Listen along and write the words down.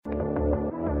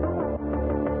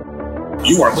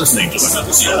You are listening to the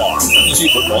Fantasy Alarm Fantasy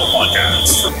Football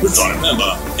Podcast with John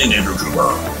Pemba and Andrew Cooper.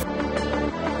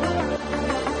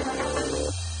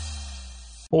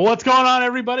 What's going on,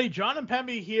 everybody? John and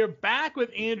Pemby here, back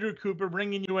with Andrew Cooper,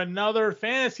 bringing you another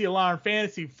Fantasy Alarm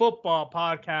Fantasy Football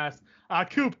Podcast.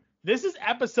 Coop, this is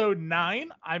episode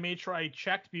 9. I made sure I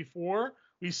checked before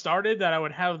we started that I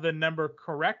would have the number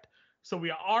correct. So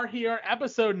we are here,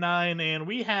 episode 9, and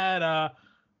we had,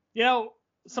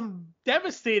 some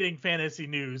devastating fantasy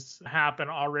news happen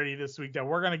already this week that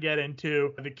we're going to get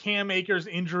into. The Cam Akers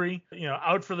injury,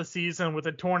 out for the season with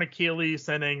a torn Achilles,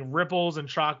 sending ripples and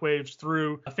shockwaves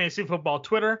through fantasy football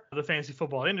Twitter, the fantasy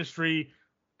football industry.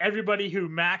 Everybody who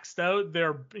maxed out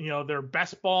their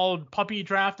best ball puppy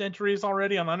draft entries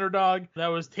already on Underdog, that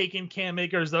was taking Cam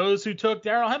Akers. Those who took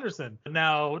Darrell Henderson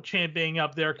now championing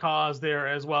up their cause there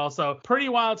as well. So pretty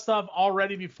wild stuff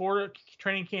already before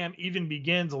training camp even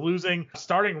begins. Losing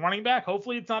starting running back.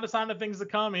 Hopefully it's not a sign of things to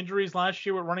come. Injuries last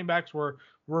year with running backs were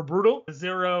brutal.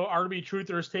 Zero RB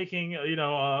truthers taking,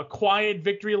 a quiet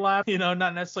victory lap,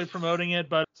 not necessarily promoting it.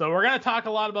 But so we're going to talk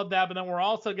a lot about that. But then we're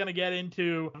also going to get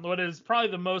into what is probably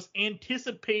the most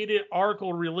anticipated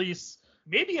article release,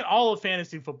 maybe in all of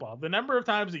fantasy football. The number of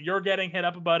times that you're getting hit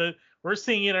up about it, we're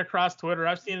seeing it across Twitter.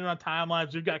 I've seen it on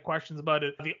timelines. We've got questions about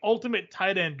it. The Ultimate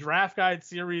Tight End Draft Guide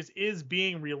series is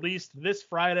being released this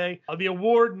Friday. The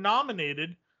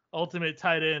award-nominated Ultimate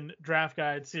Tight End Draft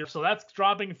Guide series. So that's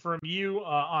dropping from you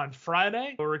on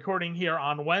Friday. We're recording here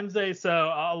on Wednesday. So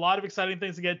a lot of exciting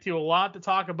things to get to, a lot to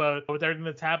talk about with everything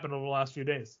that's happened over the last few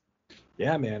days.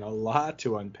 Yeah, man, a lot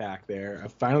to unpack there.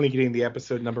 Finally getting the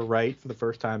episode number right for the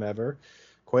first time ever.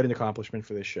 Quite an accomplishment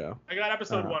for this show. I got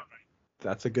episode 1 right.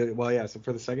 That's a good, so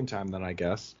for the second time then, I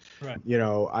guess. Right.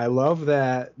 I love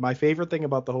that. My favorite thing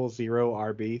about the whole zero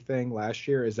RB thing last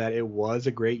year is that it was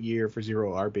a great year for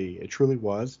zero RB. It truly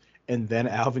was. And then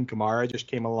Alvin Kamara just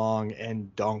came along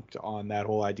and dunked on that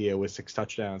whole idea with 6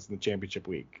 touchdowns in the championship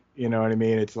week. You know what I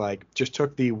mean? It's like just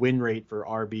took the win rate for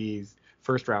RB's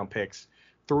first round picks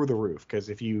through the roof. Because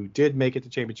if you did make it to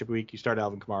championship week, you start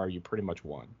Alvin Kamara, you pretty much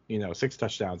won. 6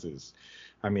 touchdowns is,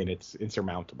 it's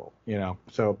insurmountable,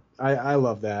 So I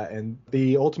love that. And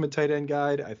the Ultimate Tight End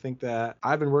Guide, I think that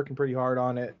I've been working pretty hard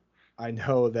on it. I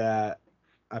know that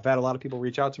I've had a lot of people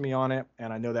reach out to me on it,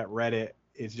 and I know that Reddit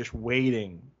is just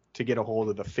waiting to get a hold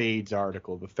of the Fades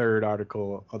article, the third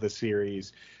article of the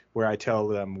series, where I tell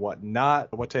them what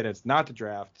tight ends not to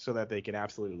draft so that they can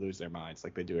absolutely lose their minds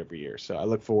like they do every year. So I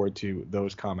look forward to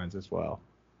those comments as well.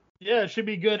 Yeah, it should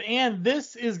be good. And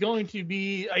this is going to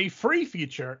be a free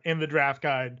feature in the draft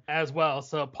guide as well.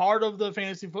 So part of the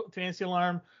Fantasy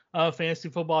Alarm Fantasy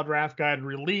Football Draft Guide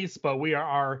release, but we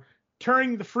are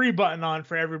turning the free button on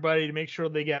for everybody to make sure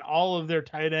they get all of their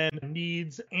tight end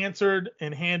needs answered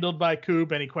and handled by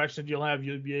Coop. Any questions you'll have,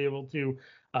 you'll be able to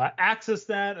access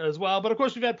that as well. But of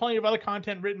course, we've had plenty of other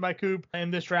content written by Coop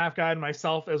in this draft guide,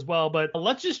 myself as well. But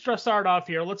let's just start off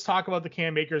here. Let's talk about the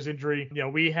Cam Akers injury.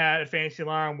 We had at Fantasy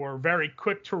Alarm, we're very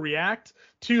quick to react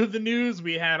to the news.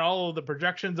 We had all of the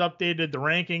projections updated, the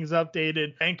rankings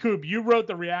updated. And Coop, you wrote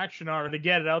the reaction art to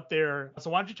get it out there. So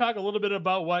why don't you talk a little bit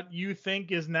about what you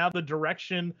think is now the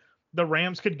direction the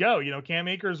Rams could go? Cam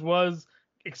Akers was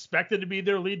expected to be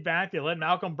their lead back. They let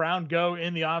Malcolm Brown go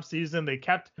in the offseason. They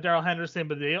kept Darrell Henderson,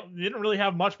 but they didn't really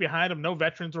have much behind him. No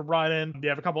veterans were brought in. They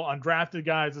have a couple undrafted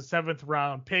guys, a 7th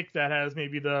round pick that has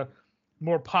maybe the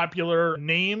more popular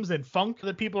names and funk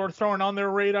that people are throwing on their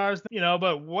radars.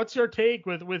 But what's your take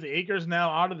with Akers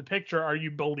now out of the picture? Are you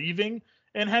believing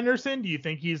in Henderson? Do you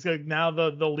think he's now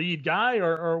the lead guy,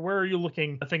 or where are you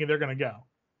thinking they're going to go?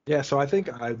 Yeah, so I think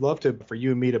I'd love for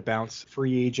you and me to bounce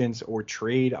free agents or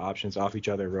trade options off each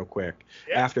other real quick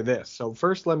after this. So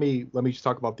first, let me just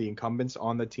talk about the incumbents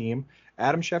on the team.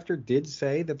 Adam Schefter did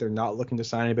say that they're not looking to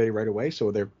sign anybody right away,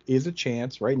 so there is a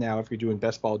chance right now, if you're doing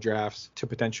best ball drafts, to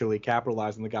potentially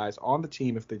capitalize on the guys on the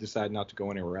team if they decide not to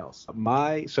go anywhere else.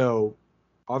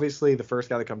 Obviously, the first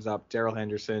guy that comes up, Darrell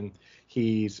Henderson,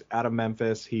 he's out of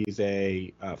Memphis. He's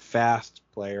a fast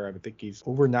player. I think he's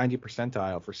over 90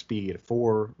 percentile for speed,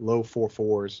 low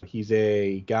 4.4s. He's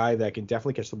a guy that can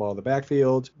definitely catch the ball in the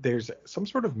backfield. There's some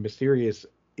sort of mysterious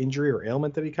injury or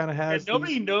ailment that he kind of has. Yeah,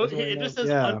 nobody knows. It just says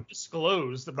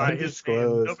undisclosed by his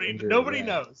name. Nobody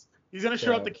knows. He's going to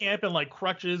show up to camp in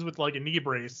crutches with a knee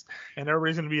brace, and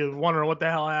everybody's going to be wondering what the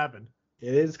hell happened.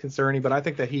 It is concerning, but I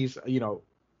think that he's,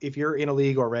 if you're in a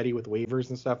league already with waivers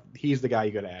and stuff, he's the guy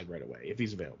you got to add right away if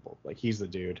he's available. He's the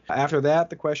dude. After that,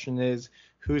 the question is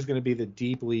who's going to be the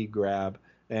deep league grab?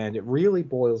 And it really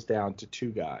boils down to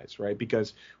 2 guys, right?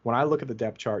 Because when I look at the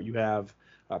depth chart, you have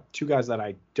 2 guys that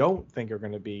I don't think are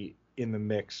going to be in the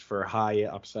mix for high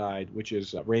upside, which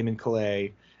is Raymond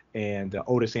Calais and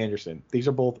Otis Anderson. These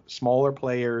are both smaller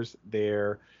players.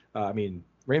 They're, Raymond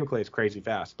Calais is crazy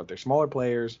fast, but they're smaller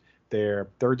players. They're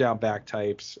third down back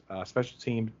types, special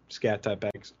team scat type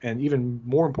backs, and even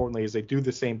more importantly is they do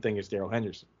the same thing as Darrell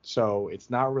Henderson. So it's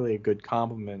not really a good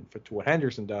compliment to what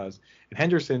Henderson does. And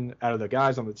Henderson, out of the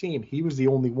guys on the team, he was the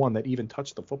only one that even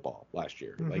touched the football last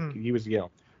year. Mm-hmm. Like he was,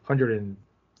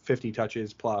 150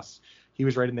 touches plus. He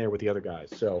was right in there with the other guys.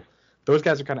 So those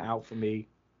guys are kind of out for me.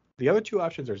 The other two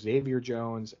options are Xavier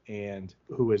Jones and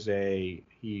so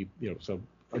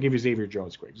I'll give you Xavier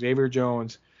Jones quick. Xavier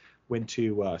Jones went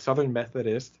to Southern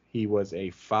Methodist. He was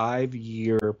a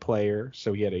 5-year player,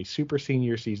 so he had a super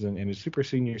senior season, and his super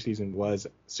senior season was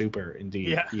super indeed.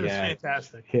 Yeah, it was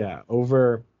fantastic. Yeah,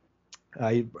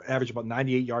 he averaged about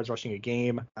 98 yards rushing a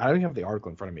game. I don't even have the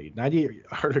article in front of me.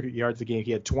 98 yards a game.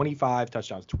 He had 25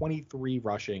 touchdowns, 23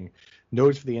 rushing,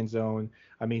 nose for the end zone.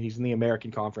 I mean, he's in the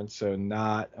American Conference, so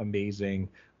not amazing,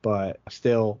 but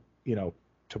still,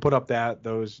 to put up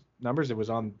those numbers, it was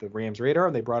on the Rams' radar,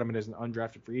 and they brought him in as an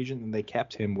undrafted free agent, and they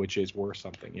kept him, which is worth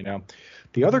something,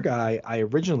 The other guy, I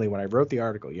originally, when I wrote the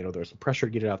article, there was some pressure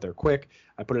to get it out there quick.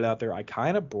 I put it out there. I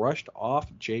kind of brushed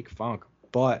off Jake Funk,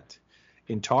 but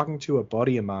in talking to a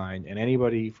buddy of mine, and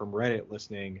anybody from Reddit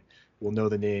listening will know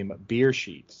the name Beer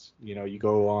Sheets. You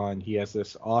go on, he has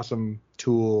this awesome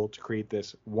tool to create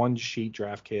this one-sheet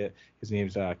draft kit. His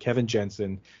name's Kevin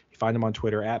Jensen. You find him on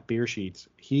Twitter at Beer Sheets.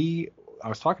 I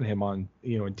was talking to him on,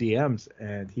 in DMs,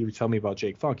 and he would tell me about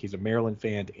Jake Funk. He's a Maryland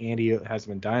fan, and he has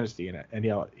him in Dynasty in it. And,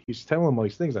 he's telling him all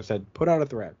these things. I said, put out a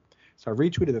thread. So I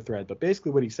retweeted the thread. But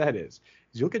basically what he said is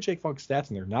you look at Jake Funk's stats,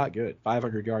 and they're not good.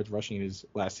 500 yards rushing in his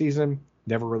last season.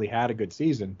 Never really had a good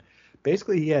season.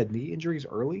 Basically, he had knee injuries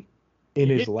early in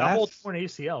his last. Double torn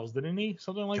ACLs, didn't he?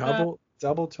 Something like that?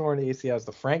 Double torn ACLs.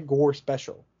 The Frank Gore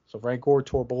special. So Frank Gore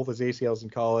tore both his ACLs in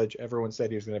college. Everyone said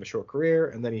he was going to have a short career,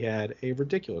 and then he had a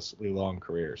ridiculously long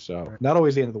career. So not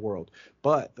always the end of the world.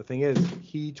 But the thing is,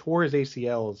 he tore his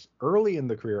ACLs early in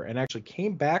the career and actually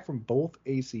came back from both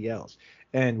ACLs.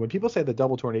 And when people say the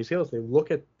double torn ACLs, they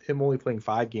look at him only playing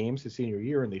 5 games his senior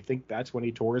year, and they think that's when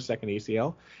he tore his second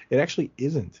ACL. It actually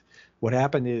isn't. What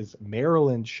happened is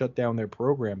Maryland shut down their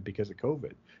program because of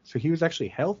COVID. So he was actually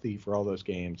healthy for all those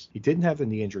games. He didn't have the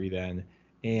knee injury then.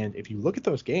 And if you look at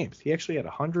those games, he actually had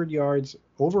 100 yards,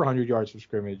 over 100 yards from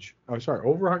scrimmage. Over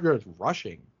 100 yards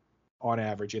rushing on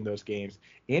average in those games.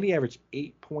 And he averaged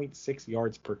 8.6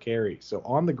 yards per carry. So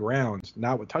on the ground,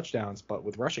 not with touchdowns, but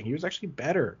with rushing, he was actually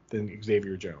better than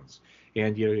Xavier Jones.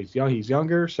 And, he's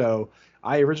younger. So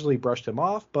I originally brushed him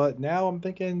off, but now I'm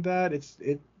thinking that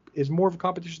it is more of a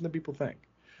competition than people think.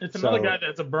 It's another guy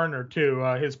that's a burner, too.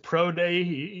 His pro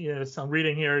day, so I'm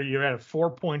reading here, you had a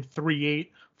 4.38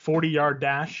 40-yard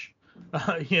dash,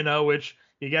 which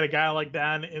you get a guy like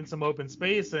that in some open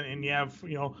space, and you have,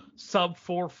 sub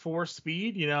 4.4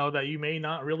 speed, that you may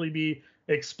not really be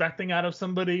expecting out of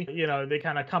somebody. They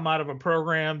kind of come out of a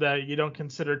program that you don't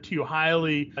consider too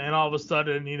highly, and all of a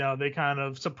sudden, they kind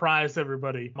of surprise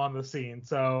everybody on the scene.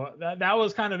 So that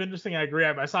was kind of interesting. I agree.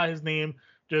 I saw his name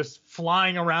just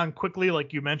flying around quickly,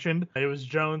 like you mentioned. It was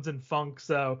Jones and Funk.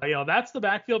 So, that's the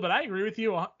backfield. But I agree with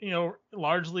you,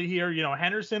 largely here.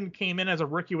 Henderson came in as a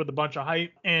rookie with a bunch of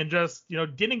hype and just,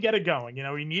 didn't get it going.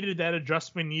 He needed that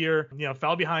adjustment year,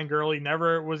 fell behind Gurley,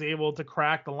 never was able to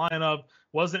crack the lineup,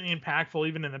 wasn't impactful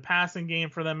even in the passing game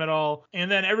for them at all. And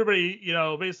then everybody,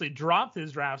 basically dropped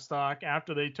his draft stock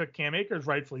after they took Cam Akers,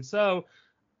 rightfully so.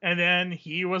 And then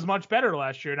he was much better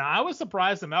last year. Now, I was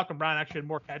surprised that Malcolm Brown actually had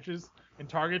more catches and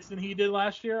targets than he did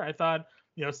last year. I thought,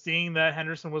 seeing that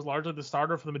Henderson was largely the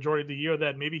starter for the majority of the year,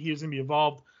 that maybe he was going to be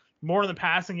involved more in the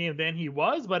passing game than he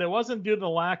was, but it wasn't due to the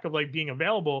lack of being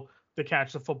available to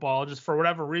catch the football. Just for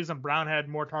whatever reason, Brown had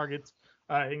more targets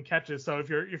and catches. So if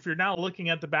you're now looking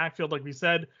at the backfield, like we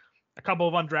said, a couple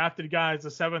of undrafted guys, a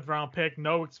 7th round pick,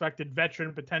 no expected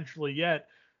veteran potentially yet,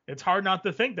 it's hard not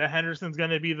to think that Henderson's going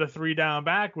to be the 3-down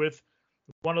back with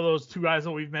one of those 2 guys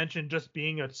that we've mentioned just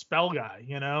being a spell guy,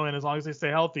 and as long as they stay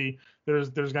healthy, there's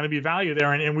going to be value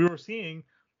there. And we were seeing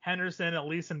Henderson, at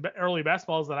least in early best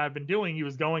balls that I've been doing, he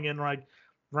was going in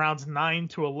rounds 9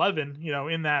 to 11,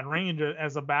 in that range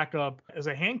as a backup, as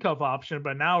a handcuff option.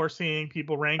 But now we're seeing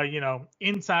people rank,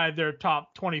 inside their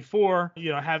top 24,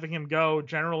 having him go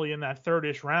generally in that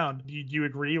 3rd-ish round. Do you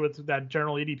agree with that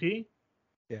general ADP?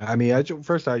 Yeah, I mean,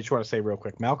 first I just want to say real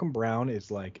quick, Malcolm Brown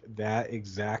is like that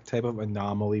exact type of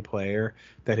anomaly player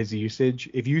that his usage,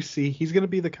 if you see, he's going to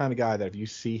be the kind of guy that if you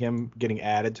see him getting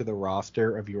added to the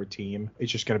roster of your team,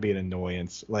 it's just going to be an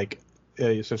annoyance.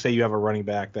 So say you have a running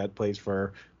back that plays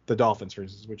for the Dolphins, for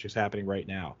instance, which is happening right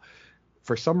now.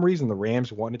 For some reason, the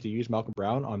Rams wanted to use Malcolm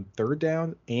Brown on third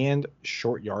down and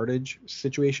short yardage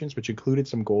situations, which included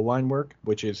some goal line work,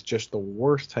 which is just the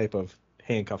worst type of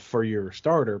handcuff for your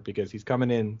starter because he's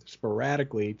coming in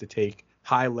sporadically to take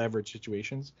high leverage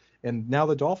situations. And now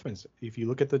the Dolphins, if you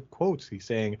look at the quotes, he's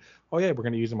saying, oh, yeah, we're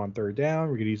going to use him on third down.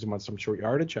 We're going to use him on some short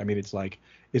yardage. I mean, it's like,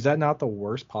 is that not the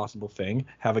worst possible thing?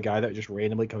 Have a guy that just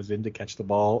randomly comes in to catch the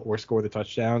ball or score the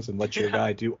touchdowns and let your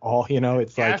guy do all,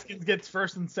 it's Gaskins like. gets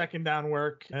first and second down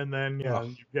work, and then you're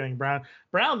getting Brown.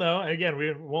 Brown, though,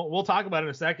 again, we'll talk about it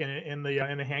in a second in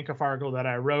the handcuff article that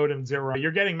I wrote in Zero. You're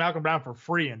getting Malcolm Brown for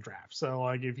free in draft. So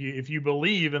like if you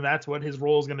believe and that's what his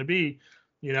role is going to be,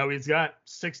 he's got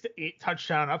 6 to 8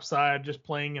 touchdown upside just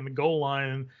playing in the goal line.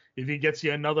 And if he gets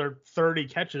you another 30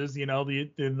 catches,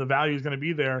 the value is going to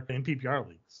be there in PPR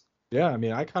leagues. Yeah, I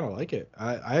mean, I kind of like it.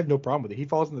 I have no problem with it. He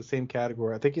falls in the same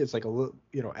category. I think it's like a little,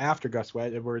 after Gus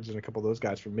Edwards and a couple of those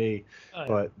guys for me. Oh, yeah.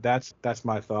 But that's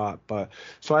my thought. But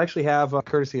so I actually have,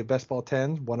 courtesy of Best Ball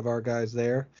 10, one of our guys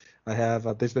there. I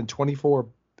have, there's been 24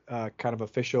 kind of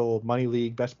official Money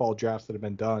League Best Ball drafts that have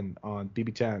been done on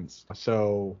BB10s.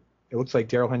 So it looks like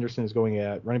Darrell Henderson is going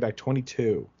at running back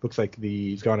 22. Looks like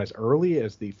he's gone as early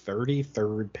as the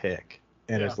 33rd pick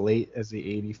and as late as the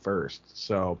 81st.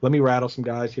 So let me rattle some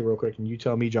guys here real quick, and you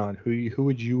tell me, John, who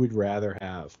would you rather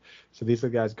have? So these are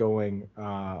the guys going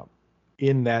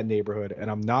in that neighborhood,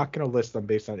 and I'm not going to list them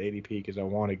based on ADP because I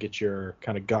want to get your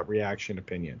kind of gut reaction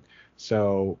opinion.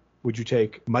 So would you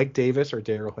take Mike Davis or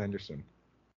Darrell Henderson?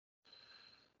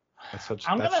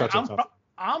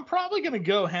 I'm probably going to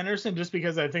go Henderson just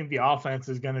because I think the offense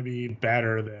is going to be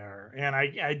better there. And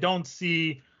I don't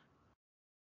see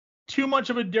too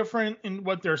much of a difference in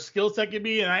what their skill set could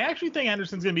be. And I actually think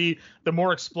Henderson's going to be the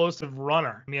more explosive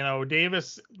runner.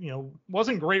 Davis,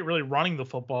 wasn't great really running the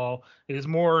football. It was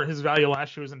more his value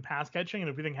last year was in pass catching. And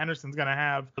if we think Henderson's going to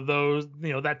have those,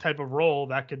 that type of role,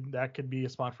 that could be a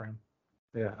spot for him.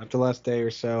 Yeah, after the last day or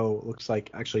so, looks like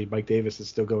actually Mike Davis is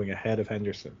still going ahead of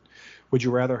Henderson. Would you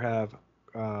rather have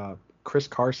Chris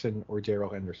Carson or Darrell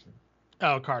Henderson?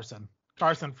 Oh, Carson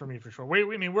for me for sure.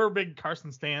 We're big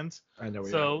Carson stands. I know.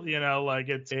 So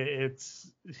it's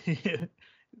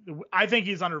I think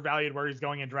he's undervalued where he's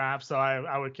going in draft. So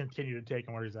I would continue to take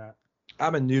him where he's at.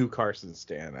 I'm a new Carson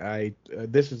stan.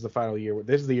 This is the final year.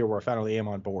 This is the year where I finally am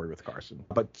on board with Carson.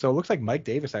 But so it looks like Mike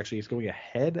Davis actually is going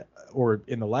ahead, or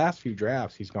in the last few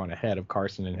drafts, he's gone ahead of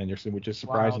Carson and Henderson, which is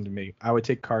surprising to me. I would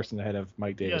take Carson ahead of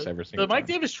Mike Davis every single time. The Mike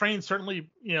Davis train certainly,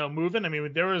 moving. I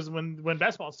mean, there was when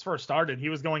best ball first started, he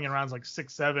was going in rounds like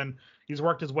 6, 7. He's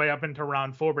worked his way up into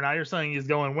round 4, but now you're saying he's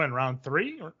going round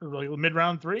 3 or like mid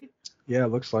round 3? Yeah,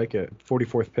 it looks like it.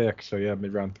 44th pick, so yeah,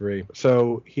 mid-round 3.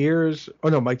 So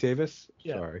Mike Davis.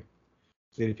 Yeah. Sorry.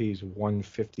 His ADP is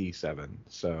 157,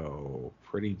 so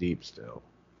pretty deep still.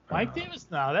 Mike Davis,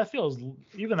 that feels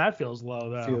low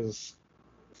though.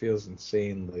 Feels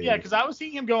insanely. Yeah, because I was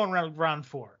seeing him going round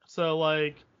 4. So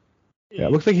like. Yeah,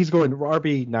 it looks like he's going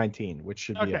RB 19, which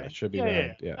should be okay. in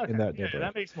that neighborhood. Yeah,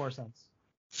 that makes more sense.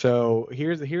 So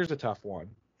here's a tough one,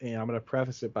 and I'm going to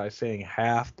preface it by saying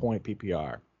half point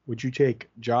PPR. Would you take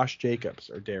Josh Jacobs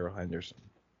or Darrell Henderson?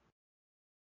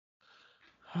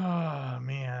 Oh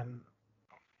man,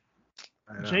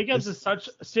 Jacobs is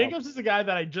a guy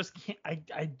that I just can't.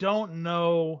 I don't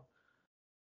know,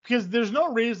 because there's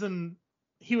no reason.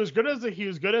 He was good as a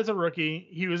rookie.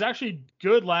 He was actually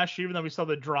good last year, even though we saw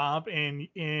the drop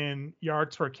in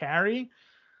yards per carry.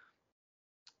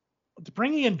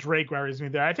 Bringing in Drake worries me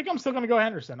there. I think I'm still going to go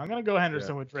Henderson. I'm going to go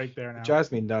Henderson with Drake there now. It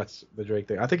drives me nuts, the Drake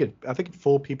thing. I think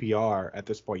full PPR at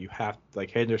this point, you have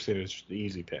Henderson is the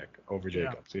easy pick over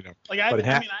Jacobs. Jacobs is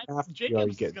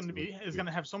going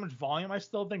to have so much volume. I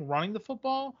still think running the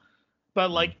football,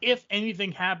 but if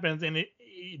anything happens and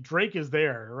Drake is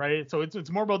there, right? So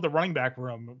it's more about the running back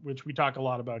room, which we talk a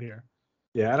lot about here.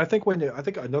 Yeah, and I think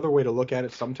another way to look at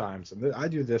it sometimes, and I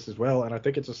do this as well, and I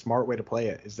think it's a smart way to play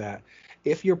it, is that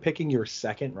if you're picking your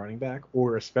second running back,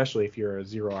 or especially if you're a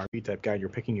zero RB type guy and you're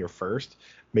picking your first,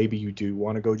 maybe you do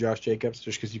want to go Josh Jacobs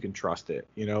just because you can trust it,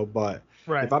 But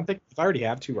right. if I already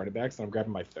have 2 running backs and I'm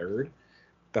grabbing my third,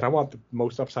 then I want the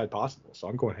most upside possible, so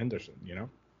I'm going Henderson,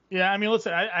 Yeah, I mean,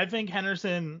 listen, I think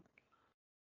Henderson.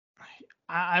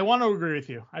 I want to agree with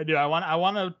you. I do.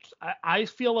 I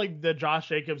feel like that Josh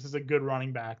Jacobs is a good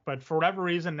running back, but for whatever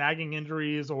reason, nagging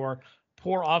injuries or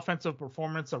poor offensive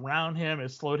performance around him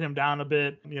has slowed him down a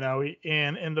bit,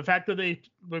 and the fact that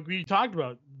we talked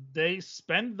about, they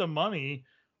spend the money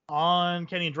on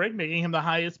Kenny Drake, making him the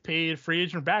highest paid free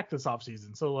agent back this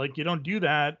offseason. So you don't do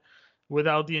that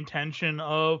without the intention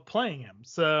of playing him.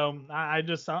 So I'm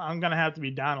going to have to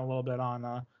be down a little bit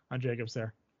on Jacobs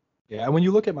there. Yeah, and when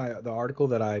you look at the article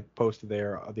that I posted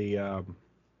there,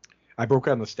 I broke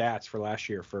down the stats for last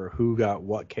year for who got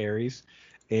what carries,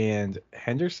 and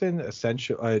Henderson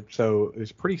essentially, so it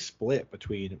was pretty split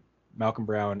between Malcolm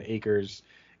Brown, Akers,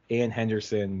 and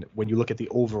Henderson when you look at the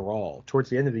overall. Towards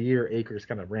the end of the year, Akers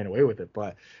kind of ran away with it.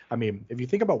 But, I mean, if you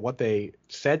think about what they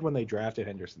said when they drafted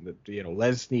Henderson, that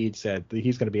Les Snead said that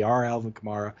he's going to be our Alvin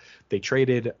Kamara. They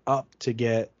traded up to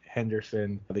get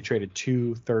Henderson. They traded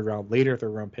 2 later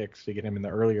third round picks to get him in the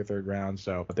earlier third round.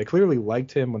 So they clearly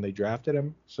liked him when they drafted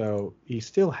him. So he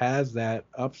still has that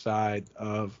upside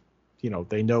of,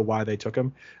 they know why they took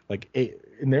him. Like,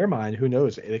 in their mind, who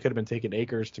knows? They could have been taking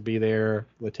Akers to be their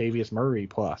Latavius Murray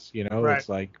plus, Right. It's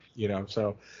like,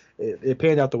 so it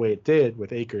panned out the way it did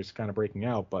with Akers kind of breaking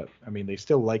out. But, I mean, they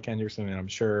still like Henderson, and I'm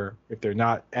sure if they're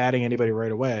not adding anybody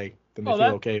right away, then they feel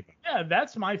okay. Yeah,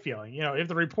 that's my feeling. If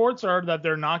the reports are that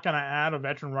they're not going to add a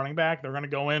veteran running back, they're going to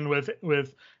go in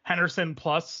with Henderson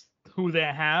plus who they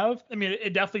have. I mean,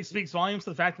 it definitely speaks volumes to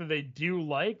the fact that they do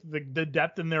like the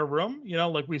depth in their room,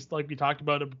 like we talked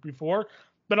about it before,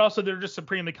 but also they're just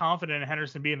supremely confident in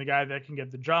Henderson being the guy that can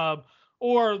get the job,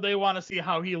 or they want to see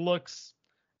how he looks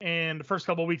in the first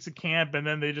couple of weeks of camp, and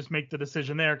then they just make the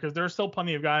decision there, because there are still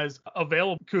plenty of guys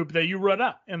available, Coop, that you wrote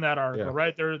up in that article,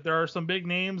 right? There are some big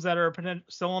names that are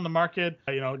still on the market.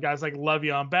 Guys like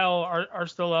Le'Veon Bell are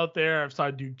still out there. I've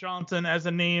saw Duke Johnson as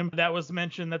a name that was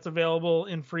mentioned that's available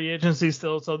in free agency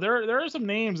still. So there are some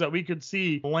names that we could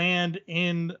see land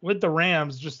in with the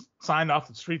Rams, just signed off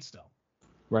the street still.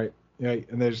 Right. Yeah,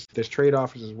 and there's trade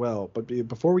offers as well. But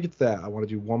before we get to that, I want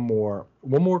to do one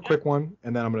more quick one,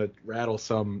 and then I'm going to rattle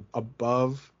some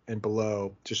above and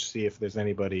below just to see if there's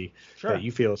anybody that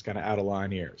you feel is kind of out of line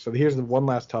here. So here's the one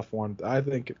last tough one. I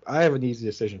think I have an easy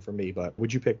decision for me, but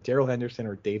would you pick Darrell Henderson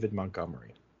or David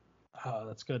Montgomery? Oh,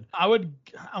 that's good. I'm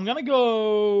gonna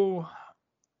go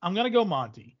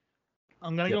Monty.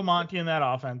 I'm gonna go Monty in that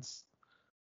offense.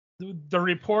 The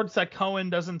reports that Cohen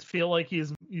doesn't feel like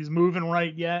he's moving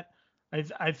right yet,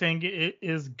 I think it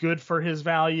is good for his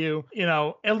value.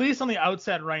 At least on the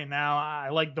outset right now, I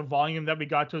like the volume that we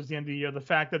got towards the end of the year. The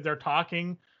fact that they're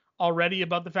talking already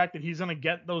about the fact that he's going to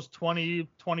get those 20,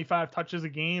 25 touches a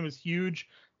game is huge.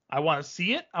 I want to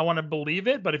see it. I want to believe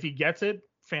it. But if he gets it,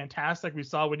 fantastic. We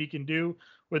saw what he can do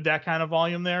with that kind of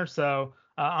volume there. So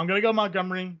I'm going to go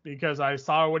Montgomery because I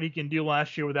saw what he can do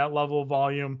last year with that level of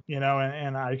volume, and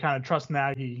I kind of trust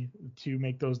Nagy to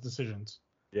make those decisions.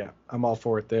 Yeah, I'm all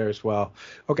for it there as well.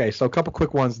 Okay, so a couple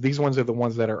quick ones. These ones are the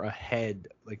ones that are ahead.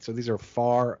 So these are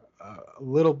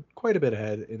quite a bit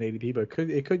ahead in ADP, but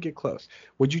it could get close.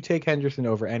 Would you take Henderson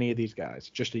over any of these guys?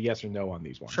 Just a yes or no on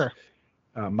these ones. Sure.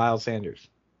 Miles Sanders.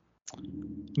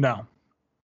 No.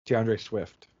 DeAndre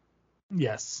Swift.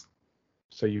 Yes.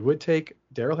 So you would take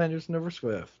Darrell Henderson over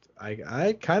Swift.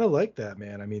 I kind of like that,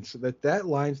 man. I mean, so that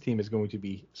Lions team is going to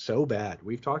be so bad.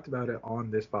 We've talked about it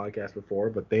on this podcast before,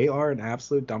 but they are an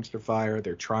absolute dumpster fire.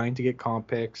 They're trying to get comp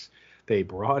picks. They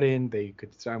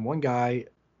could sign one guy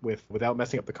without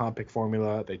messing up the comp pick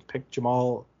formula. They picked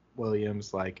Jamal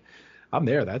Williams. Like, I'm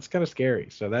there. That's kind of scary.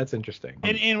 So that's interesting.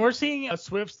 And we're seeing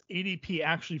Swift's ADP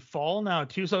actually fall now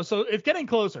too. So it's getting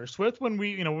closer. Swift, when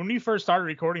we first started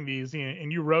recording these,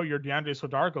 and you wrote your DeAndre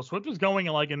Swift article, Swift was going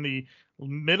in the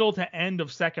middle to end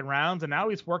of second rounds, and now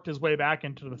he's worked his way back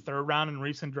into the third round in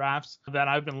recent drafts that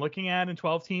I've been looking at in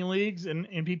 12-team leagues in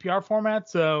PPR format.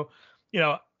 So,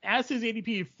 as his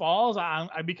ADP falls,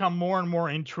 I become more and more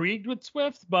intrigued with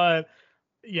Swift, but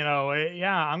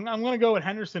I'm going to go with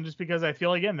Henderson just because I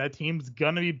feel, again, that team's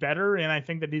going to be better, and I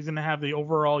think that he's going to have the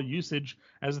overall usage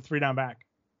as a 3-down back.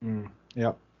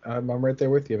 Yep. I'm right there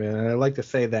with you, man. And I like to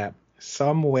say that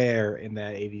somewhere in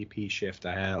that ADP shift,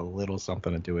 I had a little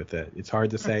something to do with it. It's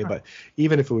hard to say, but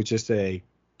even if it was just a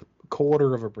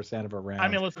 0.25% of a round. I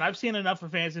mean, listen, I've seen enough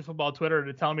of fantasy football Twitter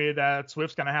to tell me that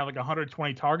Swift's going to have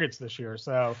 120 targets this year.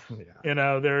 So,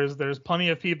 there's plenty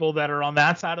of people that are on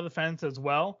that side of the fence as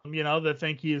well, that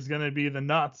think he is going to be the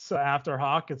nuts after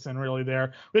Hawkinson really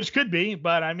there, which could be.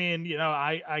 But I mean,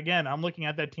 I'm looking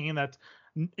at that team that's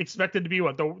expected to be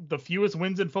the fewest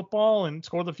wins in football and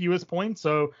score the fewest points.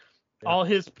 So all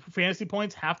his fantasy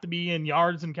points have to be in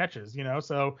yards and catches,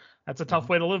 so that's a tough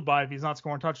way to live by if he's not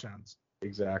scoring touchdowns.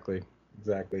 Exactly.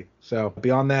 So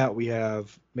beyond that, we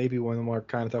have maybe one more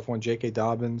kind of tough one, J.K.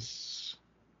 Dobbins.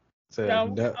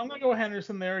 I'm going to go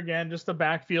Henderson there again, just the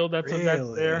backfield that's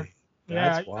there.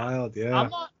 That's wild, yeah.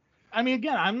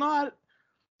 I'm not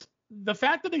 – the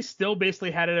fact that they still basically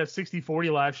had it at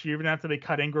 60-40 last year, even after they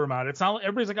cut Ingram out, it's not –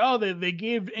 everybody's like, oh, they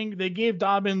gave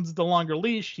Dobbins the longer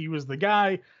leash. He was the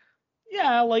guy.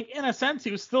 Yeah, like in a sense,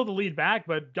 he was still the lead back,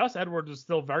 but Gus Edwards is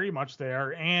still very much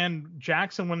there. And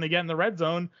Jackson, when they get in the red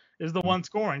zone, is the one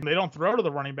scoring. They don't throw to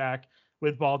the running back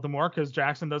with Baltimore because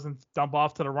Jackson doesn't dump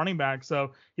off to the running back.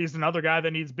 So he's another guy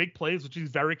that needs big plays, which he's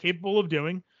very capable of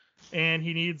doing, and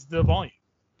he needs the volume.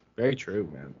 Very true,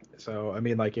 man. So, I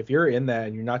mean, like, if you're in that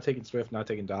and you're not taking Swift, not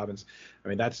taking Dobbins, I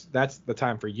mean, that's the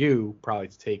time for you probably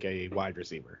to take a wide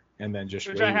receiver and then just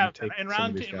Which I have. take In some of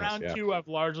round these guys. two, I've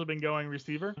largely been going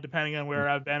receiver, depending on where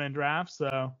I've been in drafts.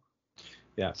 So.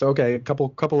 Yeah. So, okay, a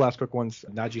couple last quick ones.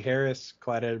 Najee Harris,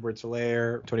 Clyde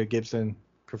Edwards-Helaire, Antonio Gibson.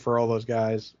 Prefer all those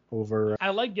guys over.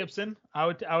 I like Gibson. I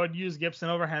would use Gibson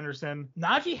over Henderson.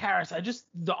 Najee Harris.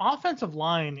 The offensive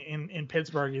line in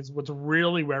Pittsburgh is what's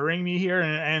really worrying me here,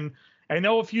 and I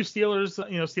know a few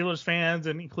Steelers fans,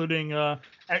 and including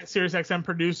SiriusXM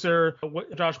producer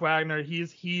Josh Wagner.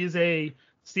 He's a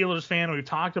Steelers fan. We've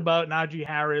talked about Najee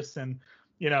Harris, and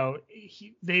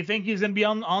they think he's going to be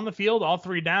on the field all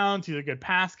 3 downs. He's a good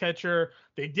pass catcher.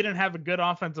 They didn't have a good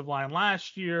offensive line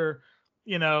last year.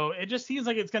 It just seems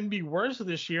like it's going to be worse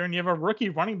this year, and you have a rookie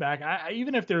running back.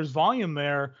 Even if there's volume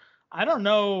there, I don't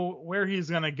know where he's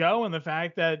going to go, and the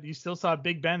fact that you still saw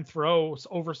Big Ben throw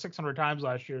over 600 times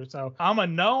last year. So I'm a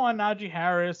no on Najee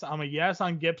Harris. I'm a yes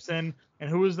on Gibson. And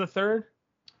who was the third?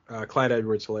 Clyde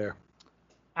Edwards-Helaire.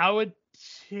 I would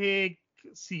take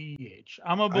CEH.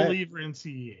 I'm a believer in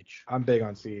CEH. I'm big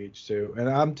on CEH too, and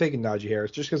I'm taking Najee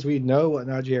Harris just because we know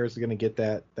Najee Harris is going to get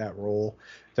that role.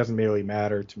 It doesn't really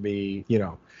matter to me,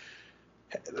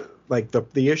 like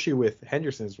the issue with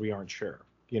Henderson is we aren't sure.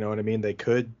 You know what I mean? They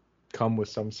could come with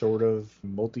some sort of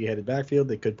multi-headed backfield.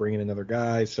 They could bring in another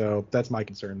guy, so that's my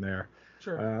concern there.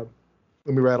 Sure.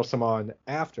 Let me rattle some on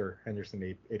after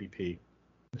Henderson ADP.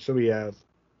 So we have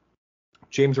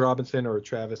James Robinson or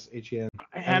Travis Etienne.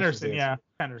 Henderson.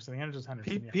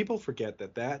 Henderson. People forget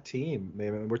that team,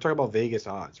 man, we're talking about Vegas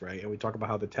odds, right? And we talk about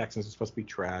how the Texans are supposed to be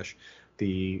trash.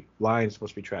 The Lions are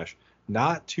supposed to be trash.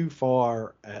 Not too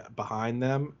far behind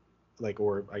them,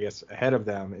 or I guess ahead of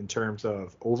them in terms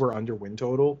of over-under win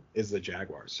total is the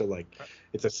Jaguars. So,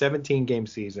 it's a 17-game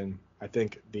season. I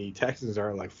think the Texans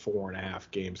are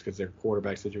 4.5 games because their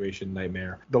quarterback situation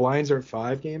nightmare. The Lions are at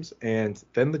 5 games, and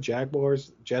then the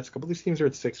Jaguars, Jets, a couple of these teams are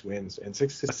at 6 wins. And a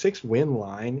 6-win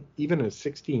line, even in a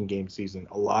 16-game season,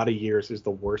 a lot of years is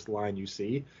the worst line you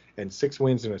see. And 6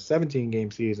 wins in a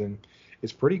 17-game season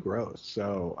is pretty gross.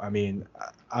 So, I mean,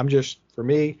 for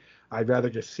me, I'd rather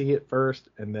just see it first,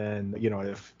 and then,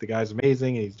 if the guy's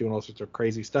amazing and he's doing all sorts of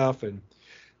crazy stuff and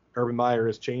Urban Meyer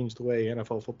has changed the way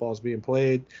NFL football is being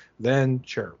played, then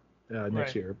sure,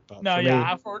 next year. But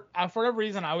for whatever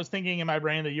reason, I was thinking in my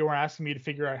brain that you were asking me to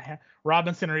figure out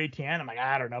Robinson or Etienne. I'm like,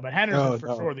 I don't know, but Henderson's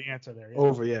sure the answer there.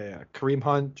 Yeah. Kareem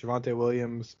Hunt, Javonte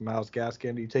Williams, Myles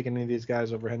Gaskin. Do you take any of these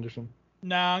guys over Henderson?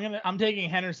 No, I'm taking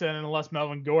Henderson unless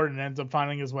Melvin Gordon ends up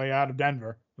finding his way out of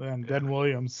Denver. Then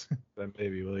Williams. Then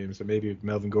maybe Williams, and maybe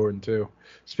Melvin Gordon too.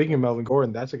 Speaking of Melvin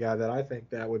Gordon, that's a guy that I think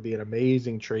that would be an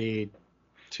amazing trade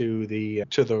to the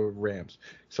Rams.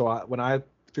 So when I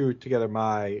threw together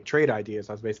my trade ideas,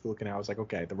 I was basically looking at, I was like,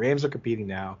 okay, the Rams are competing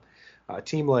now. A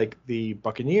team like the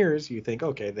Buccaneers, you think,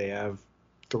 okay, they have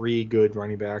 3 good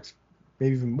running backs,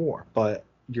 maybe even more, but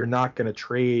you're not going to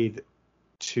trade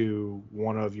to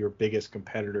one of your biggest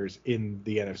competitors in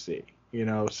the NFC,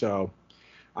 So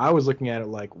I was looking at it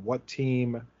like, what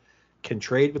team can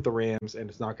trade with the Rams and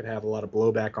it's not going to have a lot of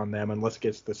blowback on them unless it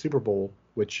gets to the Super Bowl,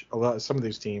 which some of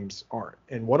these teams aren't.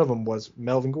 And one of them was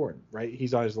Melvin Gordon, right?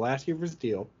 He's on his last year of his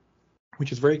deal,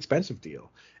 which is a very expensive deal.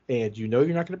 And you're not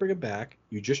going to bring him back.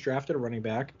 You just drafted a running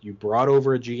back. You brought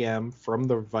over a GM from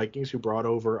the Vikings who brought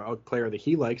over a player that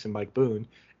he likes in Mike Boone.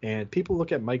 And people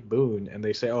look at Mike Boone and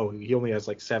they say, oh, he only has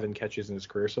 7 catches in his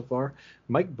career so far.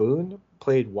 Mike Boone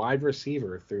played wide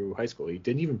receiver through high school. He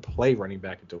didn't even play running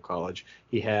back until college.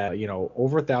 He had,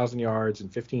 over 1,000 yards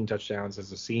and 15 touchdowns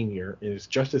as a senior. It was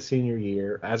just his senior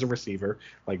year as a receiver.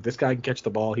 This guy can catch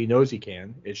the ball. He knows he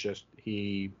can. It's just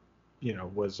he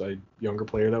was a younger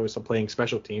player that was playing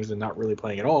special teams and not really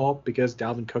playing at all because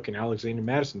Dalvin Cook and Alexander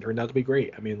Madison turned out to be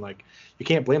great. I mean, you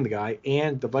can't blame the guy.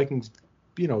 And the Vikings,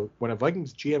 when a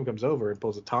Vikings GM comes over and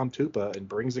pulls a Tom Tupa and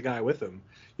brings a guy with him,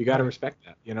 you got to respect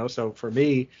that, So for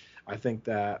me, I think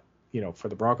that, for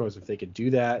the Broncos, if they could do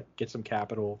that, get some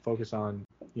capital, focus on,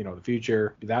 the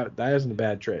future, that isn't a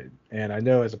bad trade. And I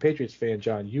know as a Patriots fan,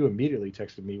 John, you immediately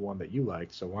texted me one that you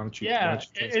liked. So why don't you?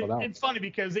 It's funny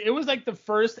because it was the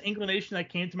first inclination that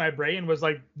came to my brain was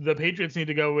the Patriots need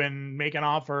to go and make an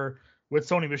offer with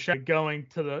Sony Michel going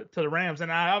to the Rams.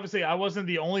 And I wasn't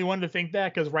the only one to think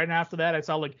that, because right after that I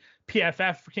saw like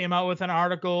PFF came out with an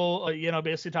article,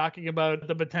 basically talking about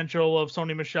the potential of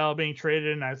Sony Michel being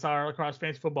traded. And I saw across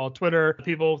fantasy football Twitter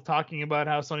people talking about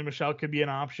how Sony Michel could be an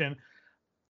option.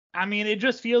 I mean, it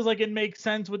just feels like it makes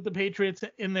sense with the Patriots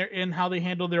in how they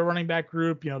handle their running back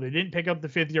group. They didn't pick up the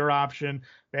 5th-year option.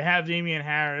 They have Damian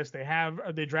Harris.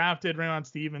 They drafted Raymond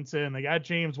Stevenson. They got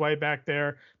James White back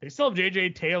there. They still have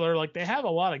J.J. Taylor. Like, they have a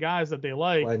lot of guys that they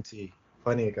like.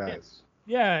 Plenty of guys.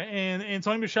 Yeah, and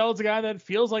Sony Michel is a guy that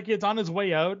feels like it's on his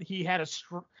way out. He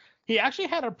actually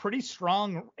had a pretty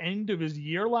strong end of his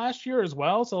year last year as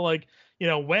well. So, like,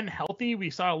 when healthy,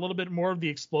 we saw a little bit more of the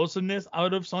explosiveness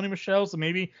out of Sony Michel. So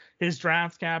maybe his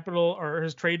draft capital or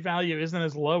his trade value isn't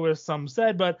as low as some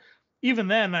said. But even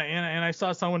then, and I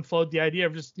saw someone float the idea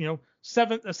of just, a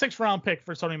 6th-round pick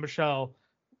for Sony Michel.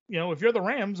 If you're the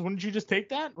Rams, wouldn't you just take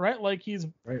that, right? Like, he's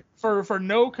right. for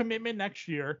no commitment next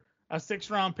year, a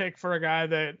 6th-round pick for a guy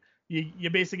that you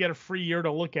basically get a free year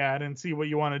to look at and see what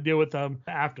you want to do with them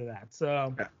after that.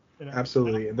 So. Yeah.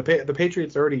 Absolutely. And the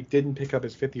Patriots already didn't pick up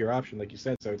his 5th-year option, like you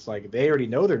said. So it's like they already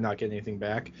know they're not getting anything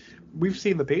back. We've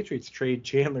seen the Patriots trade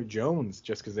Chandler Jones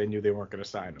just because they knew they weren't going to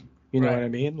sign him. You know what I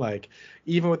mean? Like,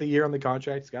 even with a year on the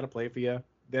contract, he's got to play for you.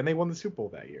 Then they won the Super Bowl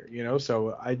that year,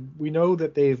 So we know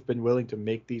that they've been willing to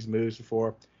make these moves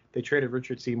before. They traded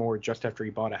Richard Seymour just after he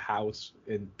bought a house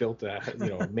and built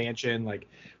a mansion. Like,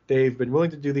 they've been willing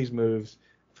to do these moves.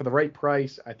 For the right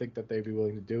price, I think that they'd be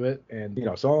willing to do it, and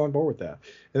so I'm on board with that.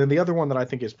 And then the other one that I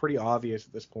think is pretty obvious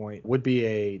at this point would be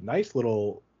a nice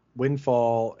little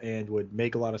windfall and would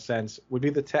make a lot of sense would be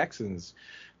the Texans.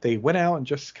 They went out and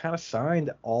just kind of signed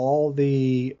all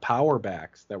the power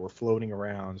backs that were floating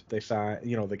around. They signed,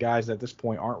 the guys that at this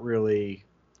point aren't really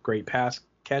great pass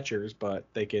catchers, but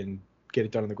they can get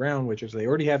it done on the ground, which is they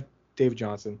already have David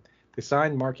Johnson. They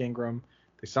signed Mark Ingram.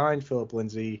 They signed Philip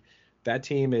Lindsay. That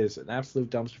team is an absolute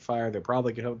dumpster fire. They're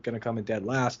probably going to come in dead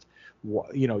last.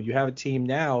 You have a team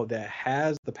now that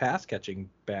has the pass catching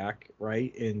back,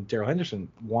 right, in Darrell Henderson.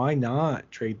 Why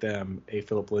not trade them a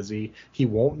Philip Lindsay? He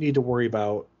won't need to worry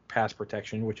about pass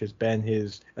protection, which has been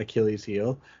his Achilles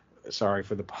heel. Sorry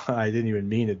for the pun. I didn't even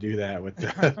mean to do that with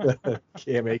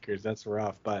Cam Akers. That's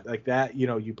rough. But like that,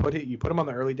 you put him on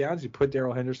the early downs. You put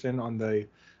Darrell Henderson on the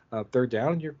 3rd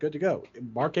down, and you're good to go.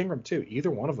 Mark Ingram too. Either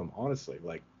one of them, honestly.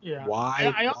 Like,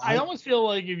 why? I almost feel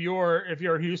like if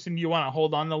you're Houston, you want to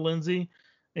hold on to Lindsay,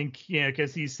 and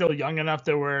because he's still young enough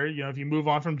to where if you move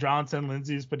on from Johnson,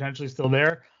 Lindsay's potentially still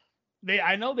there.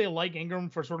 I know they like Ingram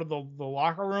for sort of the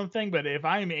locker room thing, but if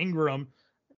I'm Ingram,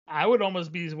 I would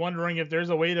almost be wondering if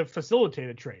there's a way to facilitate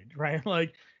a trade, right?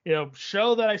 Like,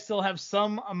 show that I still have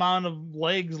some amount of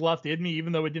legs left in me,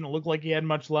 even though it didn't look like he had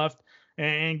much left.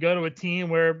 And go to a team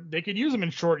where they could use him in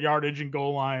short yardage and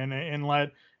goal line, and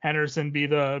let Henderson be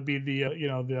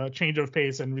the change of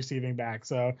pace and receiving back.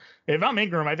 So if I'm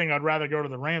Ingram, I think I'd rather go to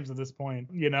the Rams at this point.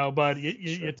 But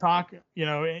you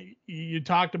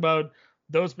talked about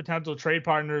those potential trade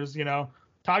partners.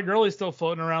 Todd Gurley's still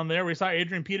floating around there. We saw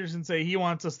Adrian Peterson say he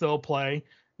wants to still play.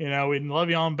 And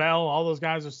Le'Veon Bell, all those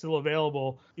guys are still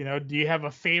available. Do you have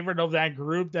a favorite of that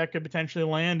group that could potentially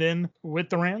land in with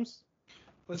the Rams?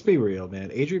 Let's be real, man.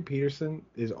 Adrian Peterson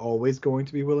is always going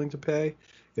to be willing to pay.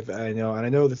 I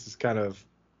know this is kind of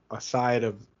a side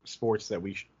of sports that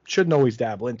we shouldn't always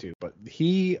dabble into, but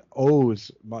he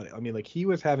owes money. I mean, like, he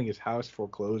was having his house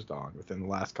foreclosed on within the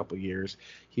last couple of years.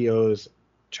 He owes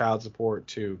child support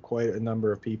to quite a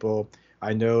number of people.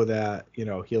 I know that,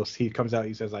 he comes out,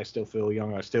 he says, I still feel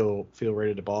young, I still feel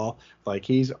ready to ball. Like,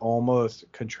 he's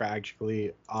almost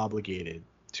contractually obligated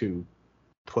to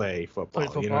play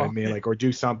football, you know what I mean? Like, or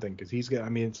do something, because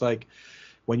it's like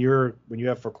when you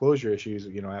have foreclosure issues,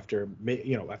 after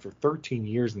 13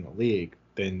 years in the league,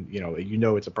 then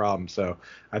it's a problem. So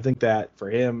I think that for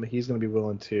him, he's going to be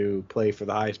willing to play for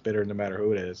the highest bidder no matter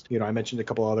who it is. I mentioned a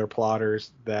couple other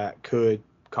plotters that could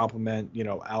complement,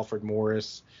 Alfred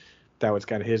Morris. That was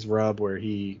kind of his rub, where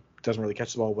he doesn't really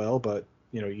catch the ball well, but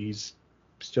he's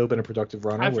still been a productive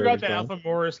runner. I forgot that Alfred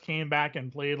Morris came back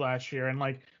and played last year,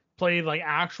 and played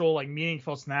actual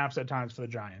meaningful snaps at times for the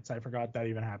Giants. I forgot that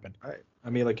even happened. Right. I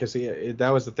mean, because that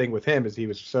was the thing with him, is he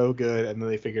was so good, and then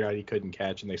they figured out he couldn't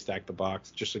catch, and they stacked the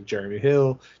box, just like Jeremy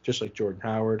Hill, just like Jordan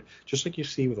Howard, just like you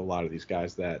see with a lot of these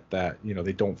guys that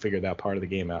they don't figure that part of the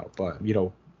game out. But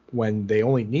when they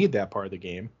only need that part of the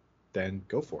game, then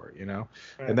go for it. Right.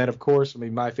 And then of course,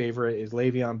 my favorite is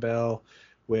Le'Veon Bell,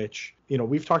 which,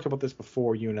 we've talked about this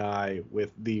before, you and I,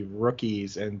 with the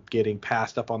rookies and getting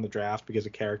passed up on the draft because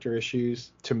of character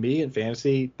issues. To me, in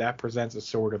fantasy, that presents a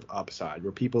sort of upside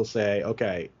where people say,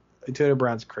 okay, Antonio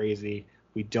Brown's crazy.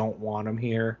 We don't want him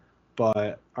here,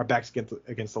 but our back's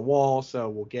against the wall, so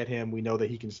we'll get him. We know that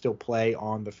he can still play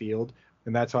on the field,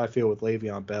 and that's how I feel with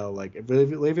Le'Veon Bell. Like, if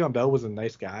Le'Veon Bell was a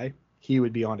nice guy, he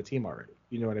would be on a team already.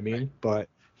 You know what I mean? Right. But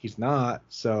he's not,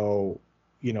 so,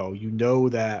 you know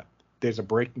that there's a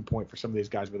breaking point for some of these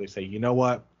guys where they say, you know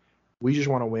what, we just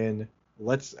want to win.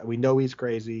 We know he's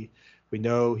crazy. We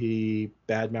know he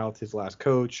badmouthed his last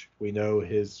coach. We know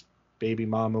his baby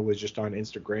mama was just on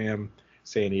Instagram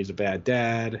saying he's a bad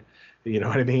dad. You know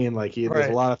what I mean? Like, there's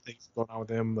a lot of things going on with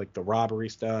him, like the robbery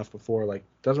stuff before. Like,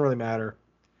 doesn't really matter.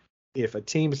 If a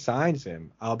team signs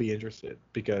him, I'll be interested,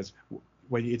 because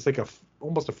when it's like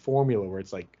almost a formula where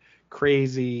it's like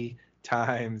crazy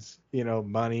times,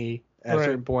 money. At a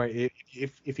certain point,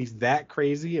 if he's that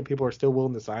crazy and people are still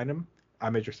willing to sign him,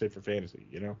 I'm interested for fantasy,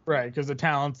 Right, because the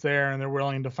talent's there and they're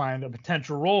willing to find a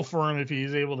potential role for him if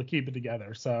he's able to keep it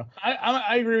together. So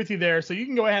I agree with you there. So you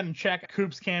can go ahead and check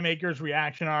Coop's Cam Akers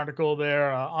reaction article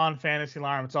there on Fantasy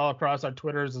Alarm. It's all across our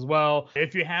Twitters as well.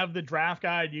 If you have the draft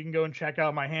guide, you can go and check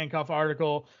out my handcuff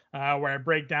article where I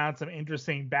break down some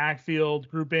interesting backfield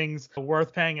groupings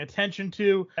worth paying attention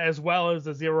to, as well as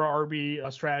the zero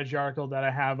RB strategy article that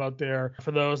I have out there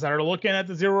for those that are looking at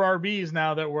the zero RBs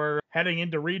now that we're heading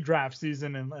into redraft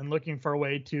season and looking for a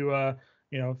way to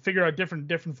figure out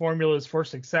different formulas for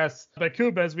success. But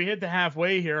Coop, as we hit the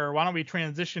halfway here, why don't we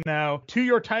transition now to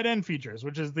your tight end features,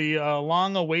 which is the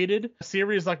long-awaited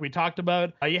series like we talked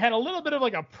about. You had a little bit of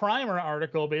like a primer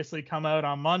article basically come out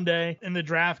on Monday in the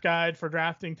draft guide for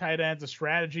drafting tight ends, a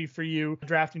strategy for you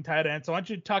drafting tight ends. So I want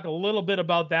you to talk a little bit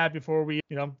about that before we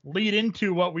lead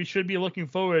into what we should be looking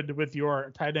forward with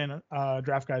your tight end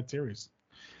draft guide series.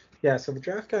 Yeah, so the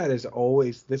draft guide is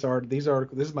always these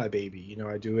articles. This is my baby.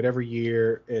 I do it every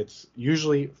year. It's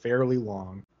usually fairly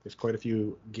long. There's quite a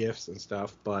few GIFs and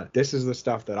stuff, but this is the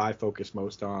stuff that I focus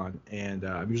most on, and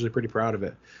I'm usually pretty proud of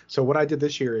it. So what I did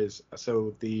this year is,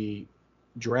 so the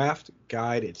draft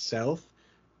guide itself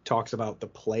talks about the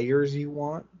players you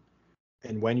want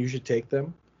and when you should take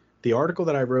them. The article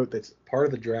that I wrote that's part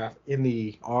of the draft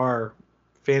in our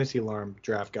Fantasy Alarm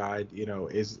draft guide,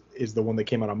 is the one that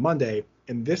came out on Monday.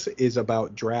 And this is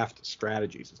about draft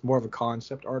strategies. It's more of a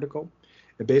concept article.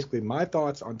 And basically my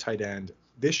thoughts on tight end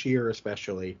this year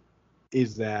especially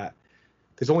is that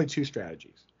there's only two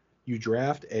strategies. You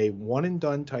draft a one and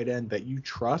done tight end that you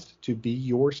trust to be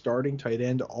your starting tight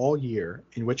end all year,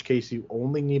 in which case you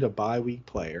only need a bye week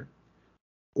player,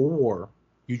 or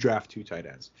you draft two tight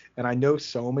ends. And I know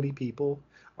so many people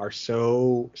are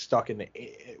so stuck in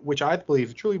which I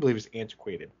truly believe is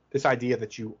antiquated. This idea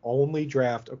that you only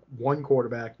draft one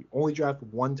quarterback, you only draft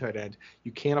one tight end.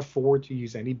 You can't afford to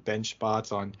use any bench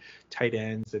spots on tight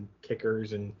ends and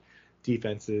kickers and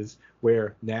defenses,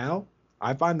 where now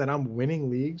I find that I'm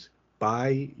winning leagues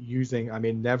by using,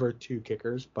 never two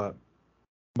kickers, but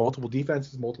multiple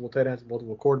defenses, multiple tight ends,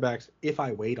 multiple quarterbacks if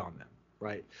I wait on them,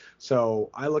 right? So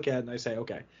I look at it and I say,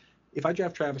 okay, if I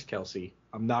draft Travis Kelce,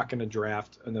 I'm not going to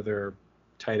draft another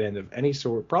tight end of any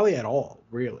sort, probably at all,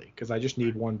 really, because I just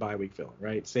need one bye week fill,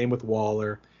 right? Same with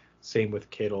Waller, same with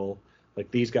Kittle, like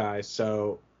these guys.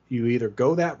 So you either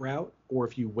go that route, or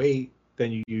if you wait,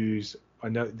 then you use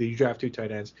you draft two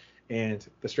tight ends. And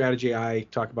the strategy I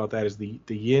talk about that is the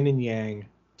yin and yang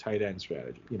tight end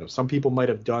strategy. Some people might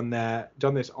have done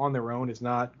this on their own. It's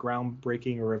not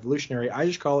groundbreaking or revolutionary. I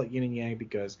just call it yin and yang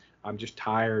because I'm just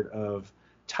tired of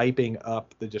typing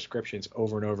up the descriptions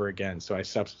over and over again, so I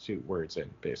substitute words in,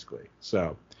 basically.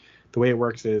 So the way it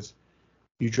works is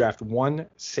you draft one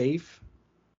safe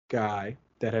guy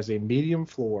that has a medium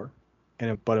floor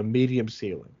but a medium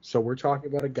ceiling. So we're talking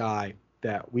about a guy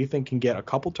that we think can get a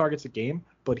couple targets a game,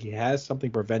 but he has something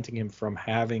preventing him from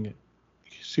having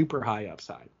super high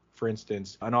upside. For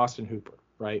instance, an Austin Hooper,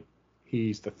 right?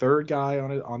 He's the third guy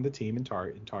on the team in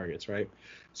targets, right?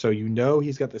 So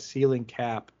he's got the ceiling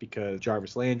cap because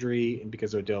Jarvis Landry and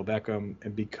because Odell Beckham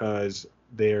and because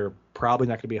they're probably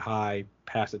not going to be a high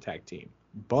pass attack team.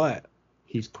 But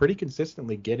he's pretty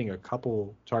consistently getting a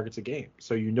couple targets a game.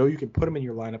 So you can put him in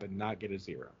your lineup and not get a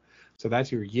zero. So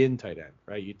that's your yin tight end,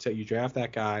 right? You draft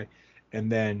that guy, and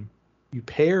then you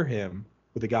pair him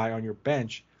with a guy on your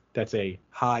bench that's a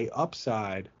high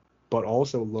upside but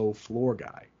also low floor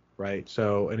guy. Right.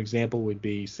 So an example would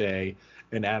be, say,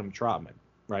 an Adam Trautman.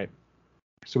 Right.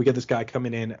 So we get this guy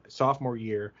coming in sophomore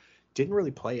year, didn't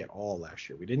really play at all last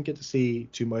year. We didn't get to see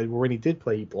too much. When he did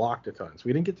play, he blocked a ton. So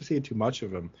we didn't get to see too much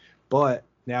of him. But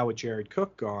now with Jared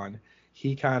Cook gone,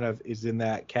 he kind of is in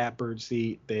that catbird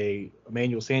seat.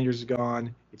 Emmanuel Sanders is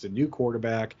gone. It's a new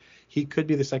quarterback. He could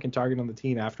be the second target on the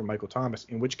team after Michael Thomas,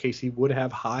 in which case he would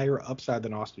have higher upside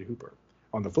than Austin Hooper.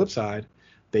 On the flip side,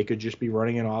 they could just be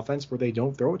running an offense where they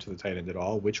don't throw it to the tight end at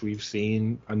all, which we've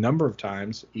seen a number of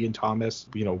times. Ian Thomas,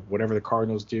 whatever the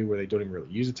Cardinals do where they don't even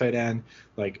really use a tight end,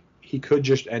 like he could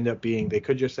just end up being, they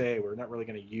could just say, we're not really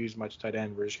going to use much tight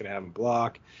end. We're just going to have him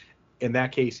block. In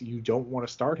that case, you don't want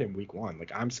to start him week 1.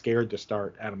 Like I'm scared to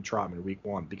start Adam Trotman week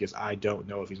 1 because I don't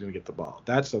know if he's going to get the ball.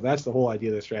 That's the whole idea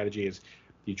of the strategy is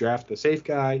you draft the safe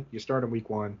guy, you start him week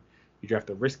 1. You draft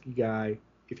the risky guy.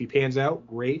 If he pans out,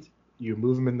 great. You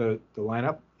move him in the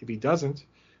lineup. If he doesn't,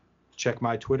 check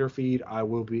my Twitter feed. I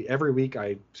will be every week.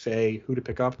 I say who to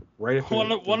pick up right after.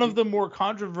 One of the more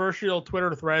controversial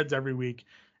Twitter threads every week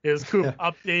is Coop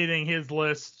updating his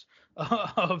list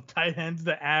of tight ends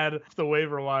to add to the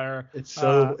waiver wire. It's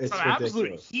some ridiculous.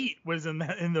 Absolute heat was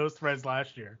in those threads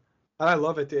last year. I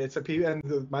love it.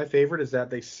 My favorite is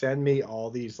that they send me all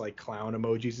these like clown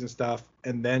emojis and stuff,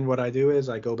 and then what I do is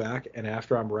I go back and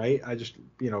after I'm right, I just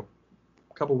a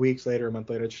couple weeks later, a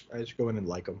month later, I just go in and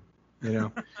like them,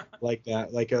 like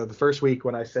that. Like the first week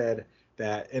when I said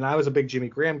that, and I was a big Jimmy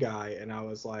Graham guy, and I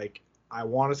was like, I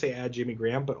want to say add Jimmy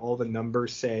Graham, but all the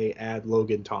numbers say add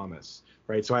Logan Thomas,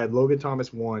 right? So I had Logan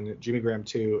Thomas 1, Jimmy Graham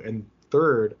 2, and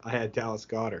third, I had Dallas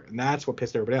Goedert, and that's what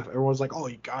pissed everybody off. Everyone was like, "Oh,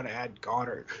 you gotta add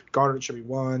Goedert. Goedert should be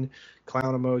 1."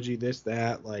 Clown emoji, this,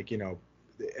 that. Like,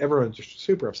 everyone's just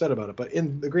super upset about it. But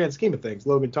in the grand scheme of things,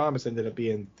 Logan Thomas ended up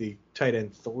being the tight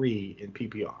end 3 in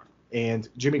PPR, and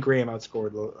Jimmy Graham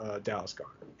outscored Dallas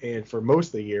Goedert. And for most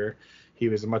of the year, he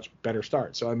was a much better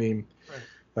start. So I mean,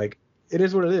 like. It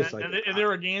is what it is. And there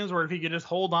were games where if he could just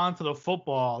hold on to the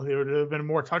football, there would have been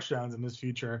more touchdowns in his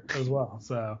future as well.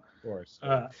 So, of course.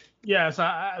 So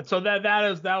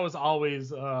that was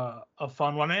always a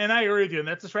fun one, and I agree with you. And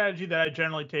that's a strategy that I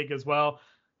generally take as well.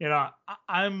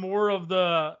 I'm more of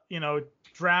the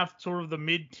draft sort of the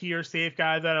mid-tier safe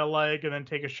guy that I like, and then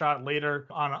take a shot later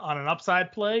on an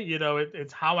upside play.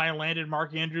 It's how I landed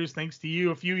Mark Andrews thanks to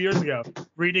you a few years ago,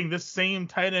 reading this same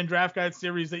tight end draft guide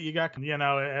series that you got,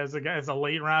 as a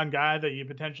late round guy that you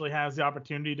potentially has the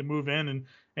opportunity to move in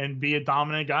and be a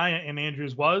dominant guy, and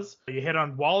Andrews was. You hit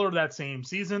on Waller that same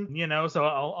season, so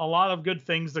a lot of good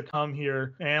things to come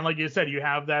here. And like you said, you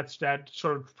have that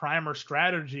sort of primer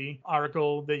strategy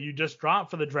article that you just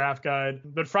dropped for the draft guide.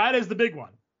 But Friday's the big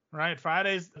one, right?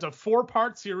 It's a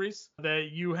 4-part series that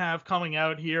you have coming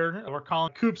out here. We're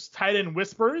calling Coop's Tight End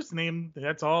Whispers.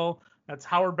 That's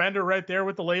Howard Bender right there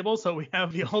with the label. So we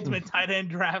have the Ultimate Tight End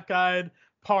Draft Guide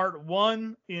Part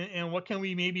 1. And what can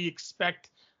we maybe expect?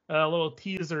 A little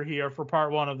teaser here for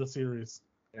part 1 of the series.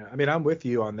 Yeah, I mean, I'm with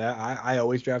you on that. I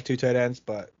always draft 2 tight ends,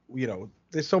 but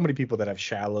there's so many people that have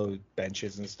shallow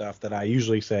benches and stuff that I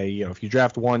usually say, if you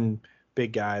draft one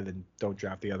big guy, then don't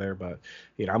draft the other. But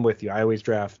I'm with you. I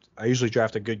usually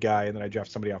draft a good guy, and then I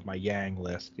draft somebody off my Yang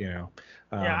list.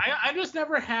 I just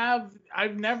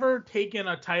I've never taken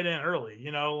a tight end early.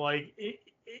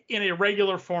 In a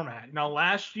regular format.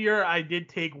 Last year I did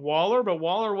take Waller, but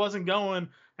Waller wasn't going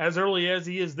as early as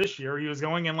he is this year. He was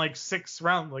going in like 6th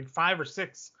round, like 5 or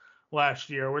 6 last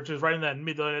year, which is right in that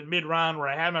mid round where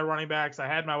I had my running backs, I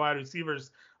had my wide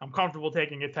receivers. I'm comfortable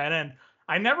taking a tight end.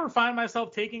 I never find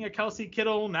myself taking a Kelsey,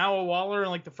 Kittle, now a Waller in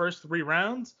like the first 3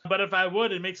 rounds. But if I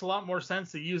would, it makes a lot more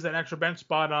sense to use that extra bench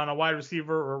spot on a wide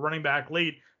receiver or a running back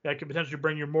late that could potentially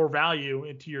bring you more value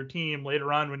into your team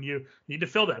later on when you need to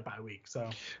fill that bye week. So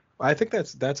I think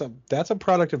that's a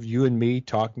product of you and me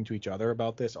talking to each other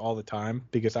about this all the time,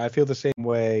 because I feel the same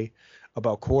way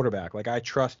about quarterback. Like, I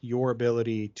trust your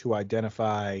ability to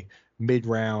identify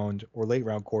mid-round or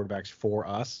late-round quarterbacks for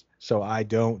us, so I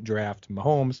don't draft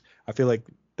Mahomes. I feel like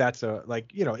that's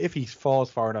if he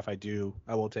falls far enough, I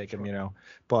will take him,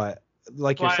 but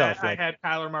yourself. I had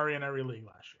Kyler Murray in every league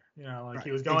last year. Right.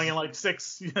 He was going in like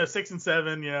 6 and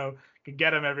 7, could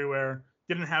get him everywhere.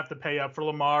 Didn't have to pay up for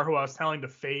Lamar, who I was telling to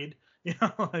fade,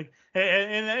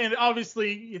 and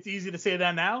obviously it's easy to say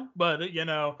that now, but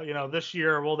this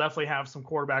year we'll definitely have some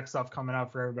quarterback stuff coming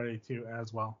out for everybody too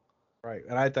as well. Right.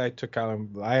 And I took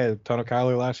Kyler. I had a ton of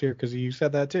Kyler last year because you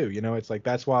said that too. It's like,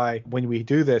 that's why when we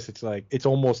do this, it's like, it's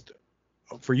almost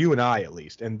for you and I at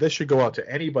least, and this should go out to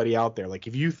anybody out there. Like,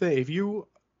 if you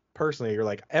personally, you're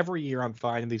like, every year I'm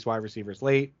finding these wide receivers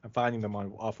late, I'm finding them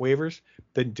off waivers,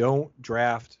 then don't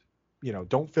draft.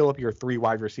 Don't fill up your 3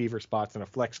 wide receiver spots in a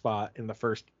flex spot in the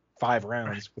first 5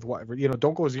 rounds with whatever.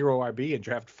 Don't go 0 RB and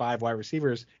draft 5 wide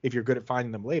receivers if you're good at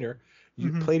finding them later.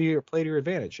 You play to your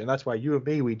advantage, and that's why you and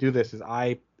me, we do this. Is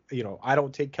I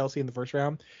don't take Kelsey in the first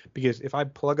round, because if I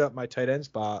plug up my tight end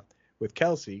spot with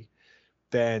Kelsey,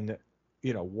 then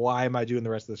why am I doing the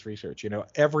rest of this research?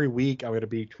 Every week I'm going to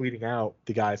be tweeting out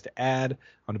the guys to add. I'm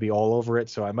going to be all over it.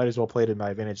 So I might as well play it in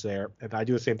my advantage there. And I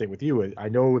do the same thing with you. I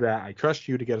know that I trust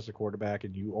you to get us a quarterback,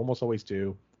 and you almost always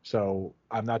do. So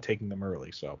I'm not taking them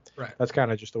early. So That's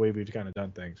kind of just the way we've kind of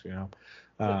done things,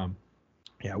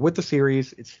 with the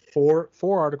series, it's four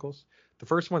articles. The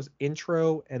first one's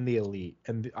intro and the elite.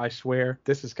 And I swear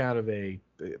this is kind of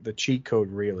the cheat code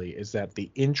really, is that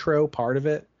the intro part of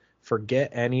it, forget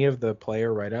any of the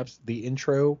player write-ups. The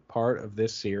intro part of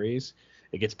this series,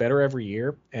 it gets better every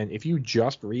year. And if you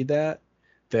just read that,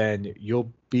 then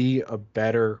you'll be a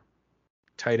better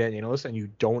tight end analyst, and you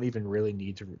don't even really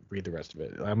need to read the rest of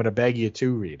it. I'm going to beg you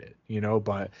to read it,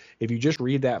 but if you just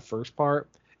read that first part,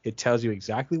 it tells you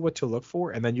exactly what to look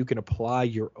for, and then you can apply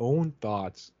your own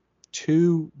thoughts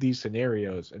to these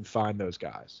scenarios and find those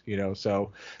guys.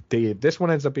 So this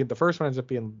one ends up being the first one ends up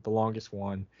being the longest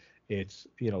one. It's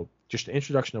just an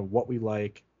introduction of what we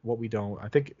like, what we don't. I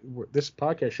think this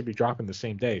podcast should be dropping the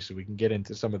same day, so we can get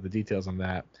into some of the details on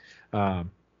that.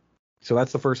 So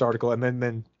that's the first article, and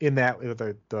then in that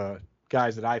the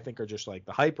guys that I think are just like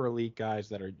the hyper elite guys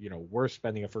that are worth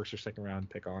spending a first or second round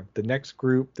pick on. The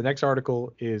next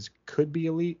article could be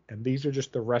elite, and these are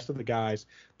just the rest of the guys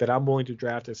that I'm willing to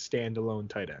draft as standalone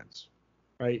tight ends.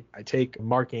 Right? I take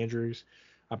Mark Andrews.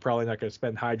 I'm probably not going to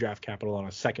spend high draft capital on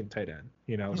a second tight end.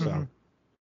 So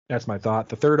that's my thought.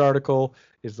 The third article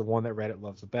is the one that Reddit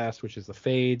loves the best, which is the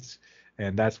fades.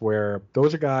 And that's where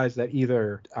those are guys that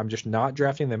either I'm just not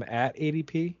drafting them at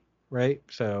ADP, right?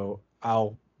 So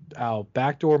I'll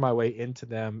backdoor my way into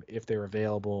them if they're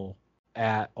available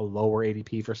at a lower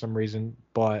ADP for some reason,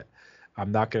 but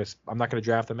I'm not gonna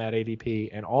draft them at ADP.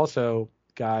 And also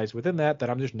guys within that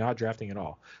I'm just not drafting at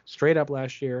all. Straight up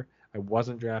last year, I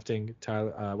wasn't drafting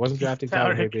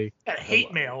Tyler Higbee.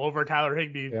 Hate mail over Tyler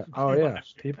Higbee. Yeah. Oh yeah,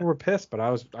 people were pissed, but I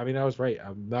was right.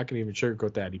 I'm not gonna even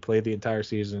sugarcoat that. He played the entire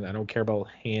season. I don't care about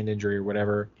hand injury or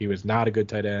whatever. He was not a good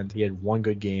tight end. He had one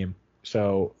good game.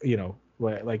 So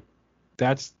like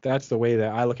that's the way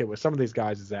that I look at it with some of these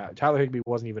guys, is that Tyler Higbee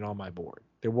wasn't even on my board.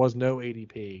 There was no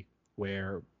ADP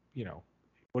where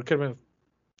what could have been a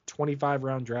 25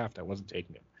 round draft. I wasn't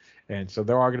taking him. And so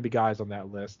there are going to be guys on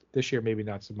that list this year, maybe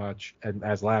not so much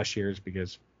as last year's,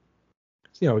 because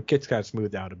it gets kind of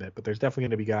smoothed out a bit. But there's definitely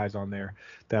going to be guys on there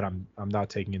that I'm not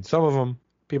taking, and some of them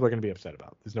people are going to be upset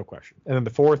about. There's no question. And then the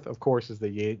fourth, of course, is the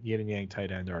Yin and Yang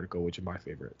tight end article, which is my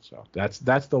favorite. So that's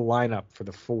the lineup for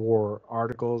the 4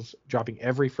 articles, dropping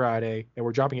every Friday, and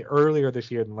we're dropping it earlier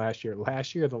this year than last year.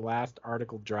 Last year, the last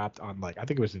article dropped on I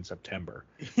think it was in September.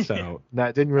 So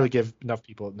that didn't really give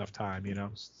people enough time,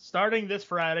 Starting this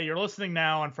Friday, you're listening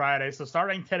now on Friday, so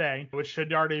starting today, which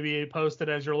should already be posted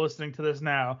as you're listening to this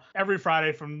now, every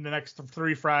Friday from the next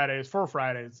 4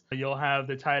 Fridays, you'll have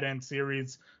the tight end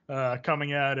series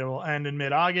coming out. It will end in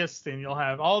mid-August, and you'll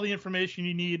have all the information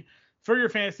you need for your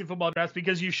fantasy football drafts,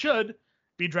 because you should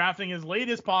be drafting as late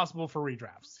as possible for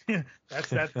redrafts.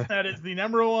 That is the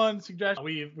number one suggestion.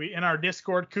 We in our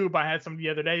Discord, Coop, I had some the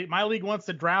other day. My league wants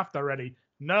to draft already.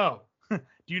 No,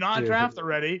 do not draft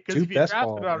already, because if you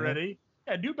drafted already,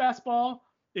 do best ball.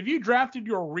 If you drafted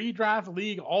your redraft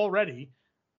league already,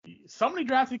 somebody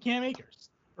drafted Cam Akers,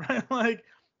 right?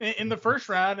 In the first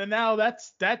round, and now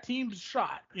that team's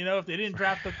shot. If they didn't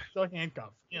draft the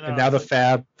handcuff. And now the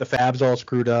fab's all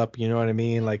screwed up. You know what I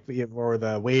mean? Like, or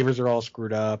the waivers are all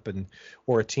screwed up,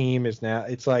 or a team is now.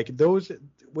 It's like those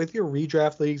with your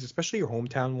redraft leagues, especially your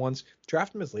hometown ones,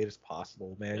 draft them as late as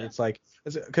possible, man. Yeah. It's like,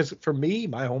 because for me,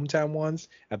 my hometown ones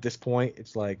at this point,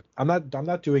 it's like I'm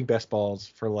not doing best balls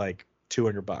for like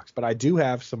 $200, but I do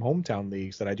have some hometown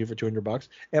leagues that I do for $200,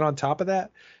 and on top of that,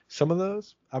 some of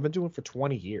those I've been doing for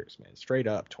 20 years, man, straight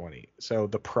up 20. So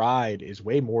the pride is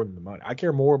way more than the money. I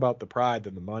care more about the pride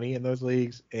than the money in those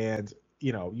leagues, and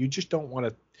you just don't want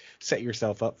to set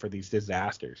yourself up for these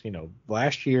disasters.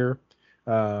 Last year,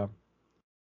 not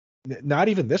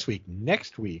even this week,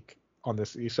 next week on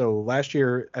this. So last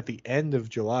year at the end of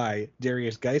July,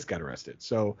 Darius Geis got arrested.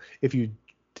 So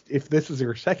if this was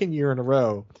your second year in a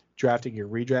row drafting your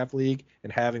redraft league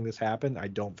and having this happen, I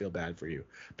don't feel bad for you,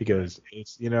 because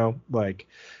it's,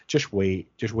 just wait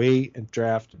and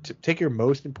draft. Take your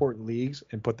most important leagues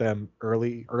and put them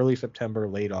early September,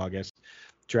 late August.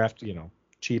 Draft,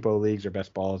 cheapo leagues or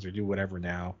best balls, or do whatever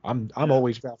now. I'm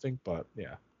always drafting, but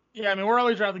yeah. Yeah, I mean, we're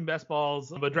always drafting best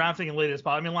balls, but drafting in late as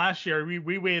possible. I mean, last year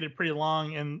we waited pretty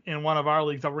long in one of our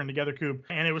leagues that we're in together, Coop,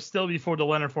 and it was still before the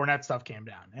Leonard Fournette stuff came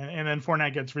down. And then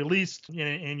Fournette gets released,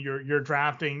 and you're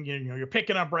drafting, you're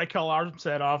picking up Raquel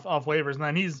Armstead off waivers, and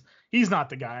then he's not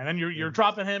the guy. And then you're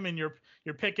dropping him and you're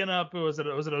picking up, was it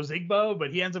Ozigbo,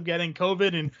 but he ends up getting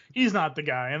COVID and he's not the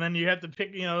guy. And then you have to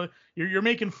pick, you're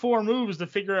making 4 moves to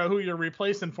figure out who you're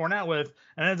replacing Fournette with,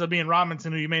 and it ends up being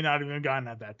Robinson, who you may not even have gotten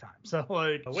at that time. So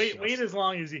like wait as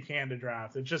long as you can to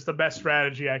draft. It's just the best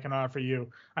strategy I can offer you.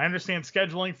 I understand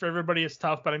scheduling for everybody is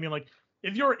tough, but I mean, like,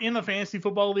 if you're in a fantasy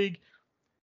football league,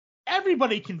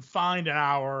 everybody can find an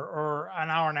hour or an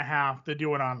hour and a half to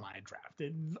do an online draft.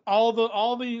 All the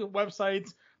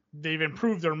websites, they've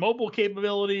improved their mobile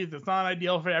capabilities. It's not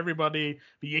ideal for everybody,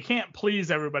 but you can't please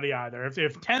everybody either.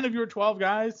 If 10 of your 12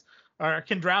 guys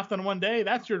can draft on one day,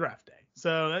 that's your draft day.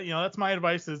 So that's my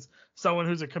advice as someone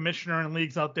who's a commissioner in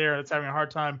leagues out there that's having a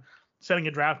hard time setting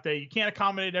a draft day. You can't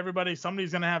accommodate everybody.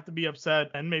 Somebody's going to have to be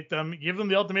upset and give them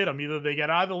the ultimatum. Either they get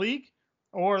out of the league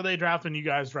or they draft when you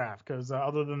guys draft, because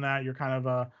other than that, you're kind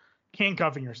of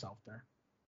handcuffing yourself there.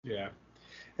 Yeah,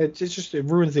 it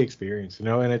ruins the experience,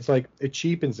 and it's like it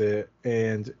cheapens it.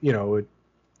 And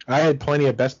I had plenty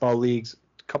of best ball leagues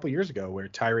a couple years ago where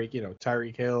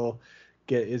Tyreek Hill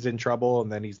is in trouble and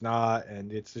then he's not,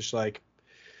 and it's just like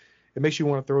it makes you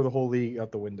want to throw the whole league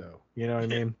out the window. You know what I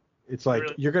mean? It's like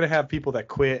really? You're gonna have people that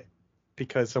quit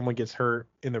because someone gets hurt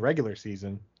in the regular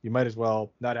season. You might as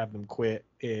well not have them quit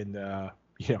in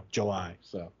July.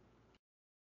 So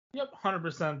yep,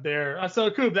 100% there.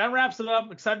 So Coop, that wraps it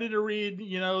up. Excited to read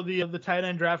the tight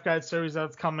end draft guide series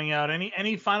that's coming out.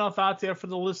 Any final thoughts there for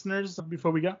the listeners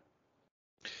before we go?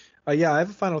 Yeah, I have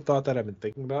a final thought that I've been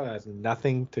thinking about. It has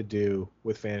nothing to do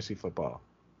with fantasy football.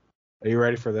 Are you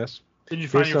ready for this? Did you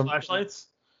find your flashlights?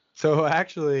 So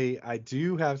actually, I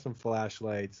do have some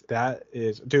flashlights. That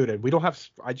is, dude, and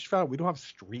I just found we don't have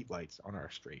street lights on our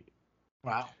street.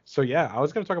 Wow. So yeah, I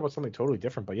was going to talk about something totally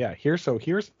different, but yeah, here's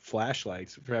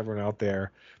flashlights for everyone out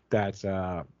there that's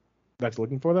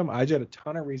looking for them. I did a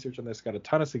ton of research on this, got a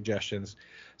ton of suggestions.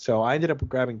 So I ended up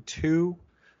grabbing 2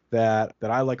 that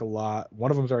I like a lot.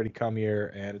 One of them's already come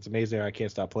here, and it's amazing. I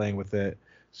can't stop playing with it.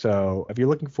 So if you're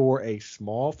looking for a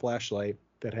small flashlight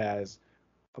that has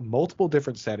multiple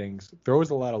different settings,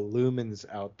 throws a lot of lumens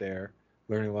out there,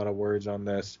 learning a lot of words on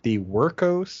this, the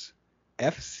Wurkkos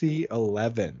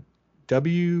FC11.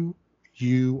 WURKKOS.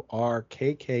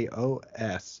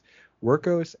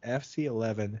 Wurkkos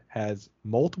FC11 has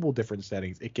multiple different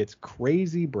settings. It gets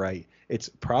crazy bright. It's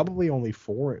probably only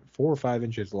 4 or 5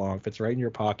 inches long. Fits right in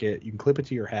your pocket. You can clip it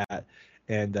to your hat,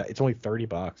 and it's only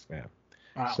 $30, man.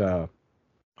 Wow. So,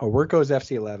 a Wurkkos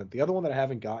FC11. The other one that I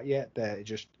haven't got yet, that it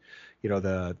just,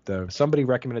 somebody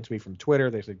recommended to me from Twitter.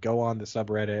 They said go on the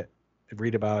subreddit,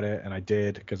 read about it, and I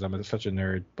did because I'm such a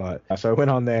nerd. But so I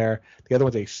went on there. The other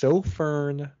one's a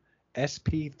Sofern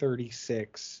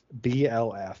SP36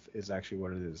 BLF is actually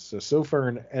what it is. So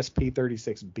Sofern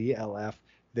SP36 BLF.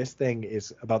 This thing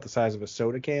is about the size of a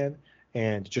soda can,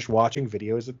 and just watching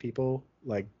videos of people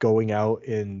like going out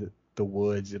in the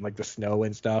woods and like the snow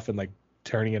and stuff, and like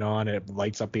turning it on, and it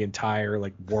lights up the entire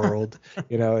like world.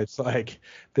 It's like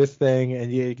this thing,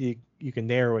 and you can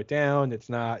narrow it down. It's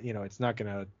not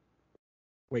gonna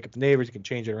wake up the neighbors. You can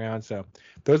change it around. So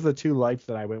those are the 2 lights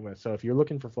that I went with. So if you're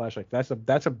looking for flashlights, that's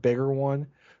a bigger one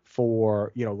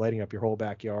for lighting up your whole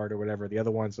backyard or whatever. The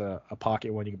other one's a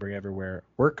pocket one you can bring everywhere.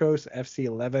 Wurkkos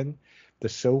FC11, the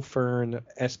Sofern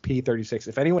SP36.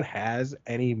 If anyone has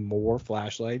any more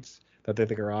flashlights that they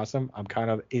think are awesome, I'm kind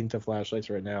of into flashlights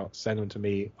right now. Send them to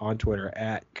me on Twitter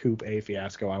at Coop A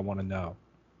Fiasco. I want to know.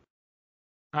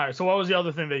 All right. So what was the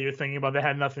other thing that you're thinking about that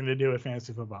had nothing to do with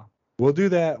fantasy football? We'll do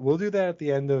that at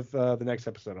the end of the next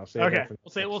episode. I'll save it. Okay.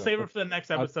 We'll save it for the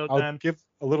next episode. I'll give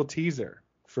a little teaser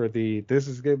for this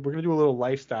is good. We're gonna do a little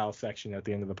lifestyle section at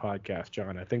the end of the podcast,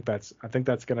 John. I think that's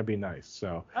gonna be nice.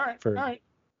 So all right. For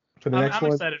the next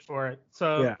one, I'm excited for it.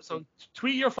 So yeah. So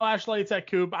tweet your flashlights at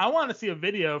Coop. I want to see a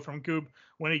video from Coop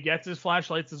when he gets his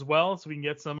flashlights as well, so we can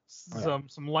get some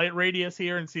light radius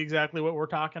here and see exactly what we're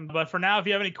talking. But for now, if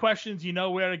you have any questions, you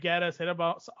know where to get us. Hit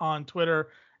us on Twitter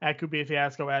at Coop A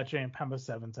Fiasco, at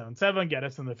JPemba777. Get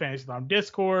us in the Fantasy Alarm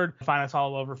Discord. Find us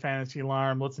all over Fantasy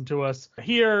Alarm. Listen to us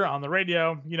here on the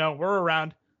radio. We're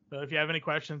around. So if you have any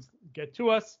questions, get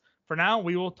to us. For now,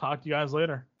 we will talk to you guys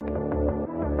later.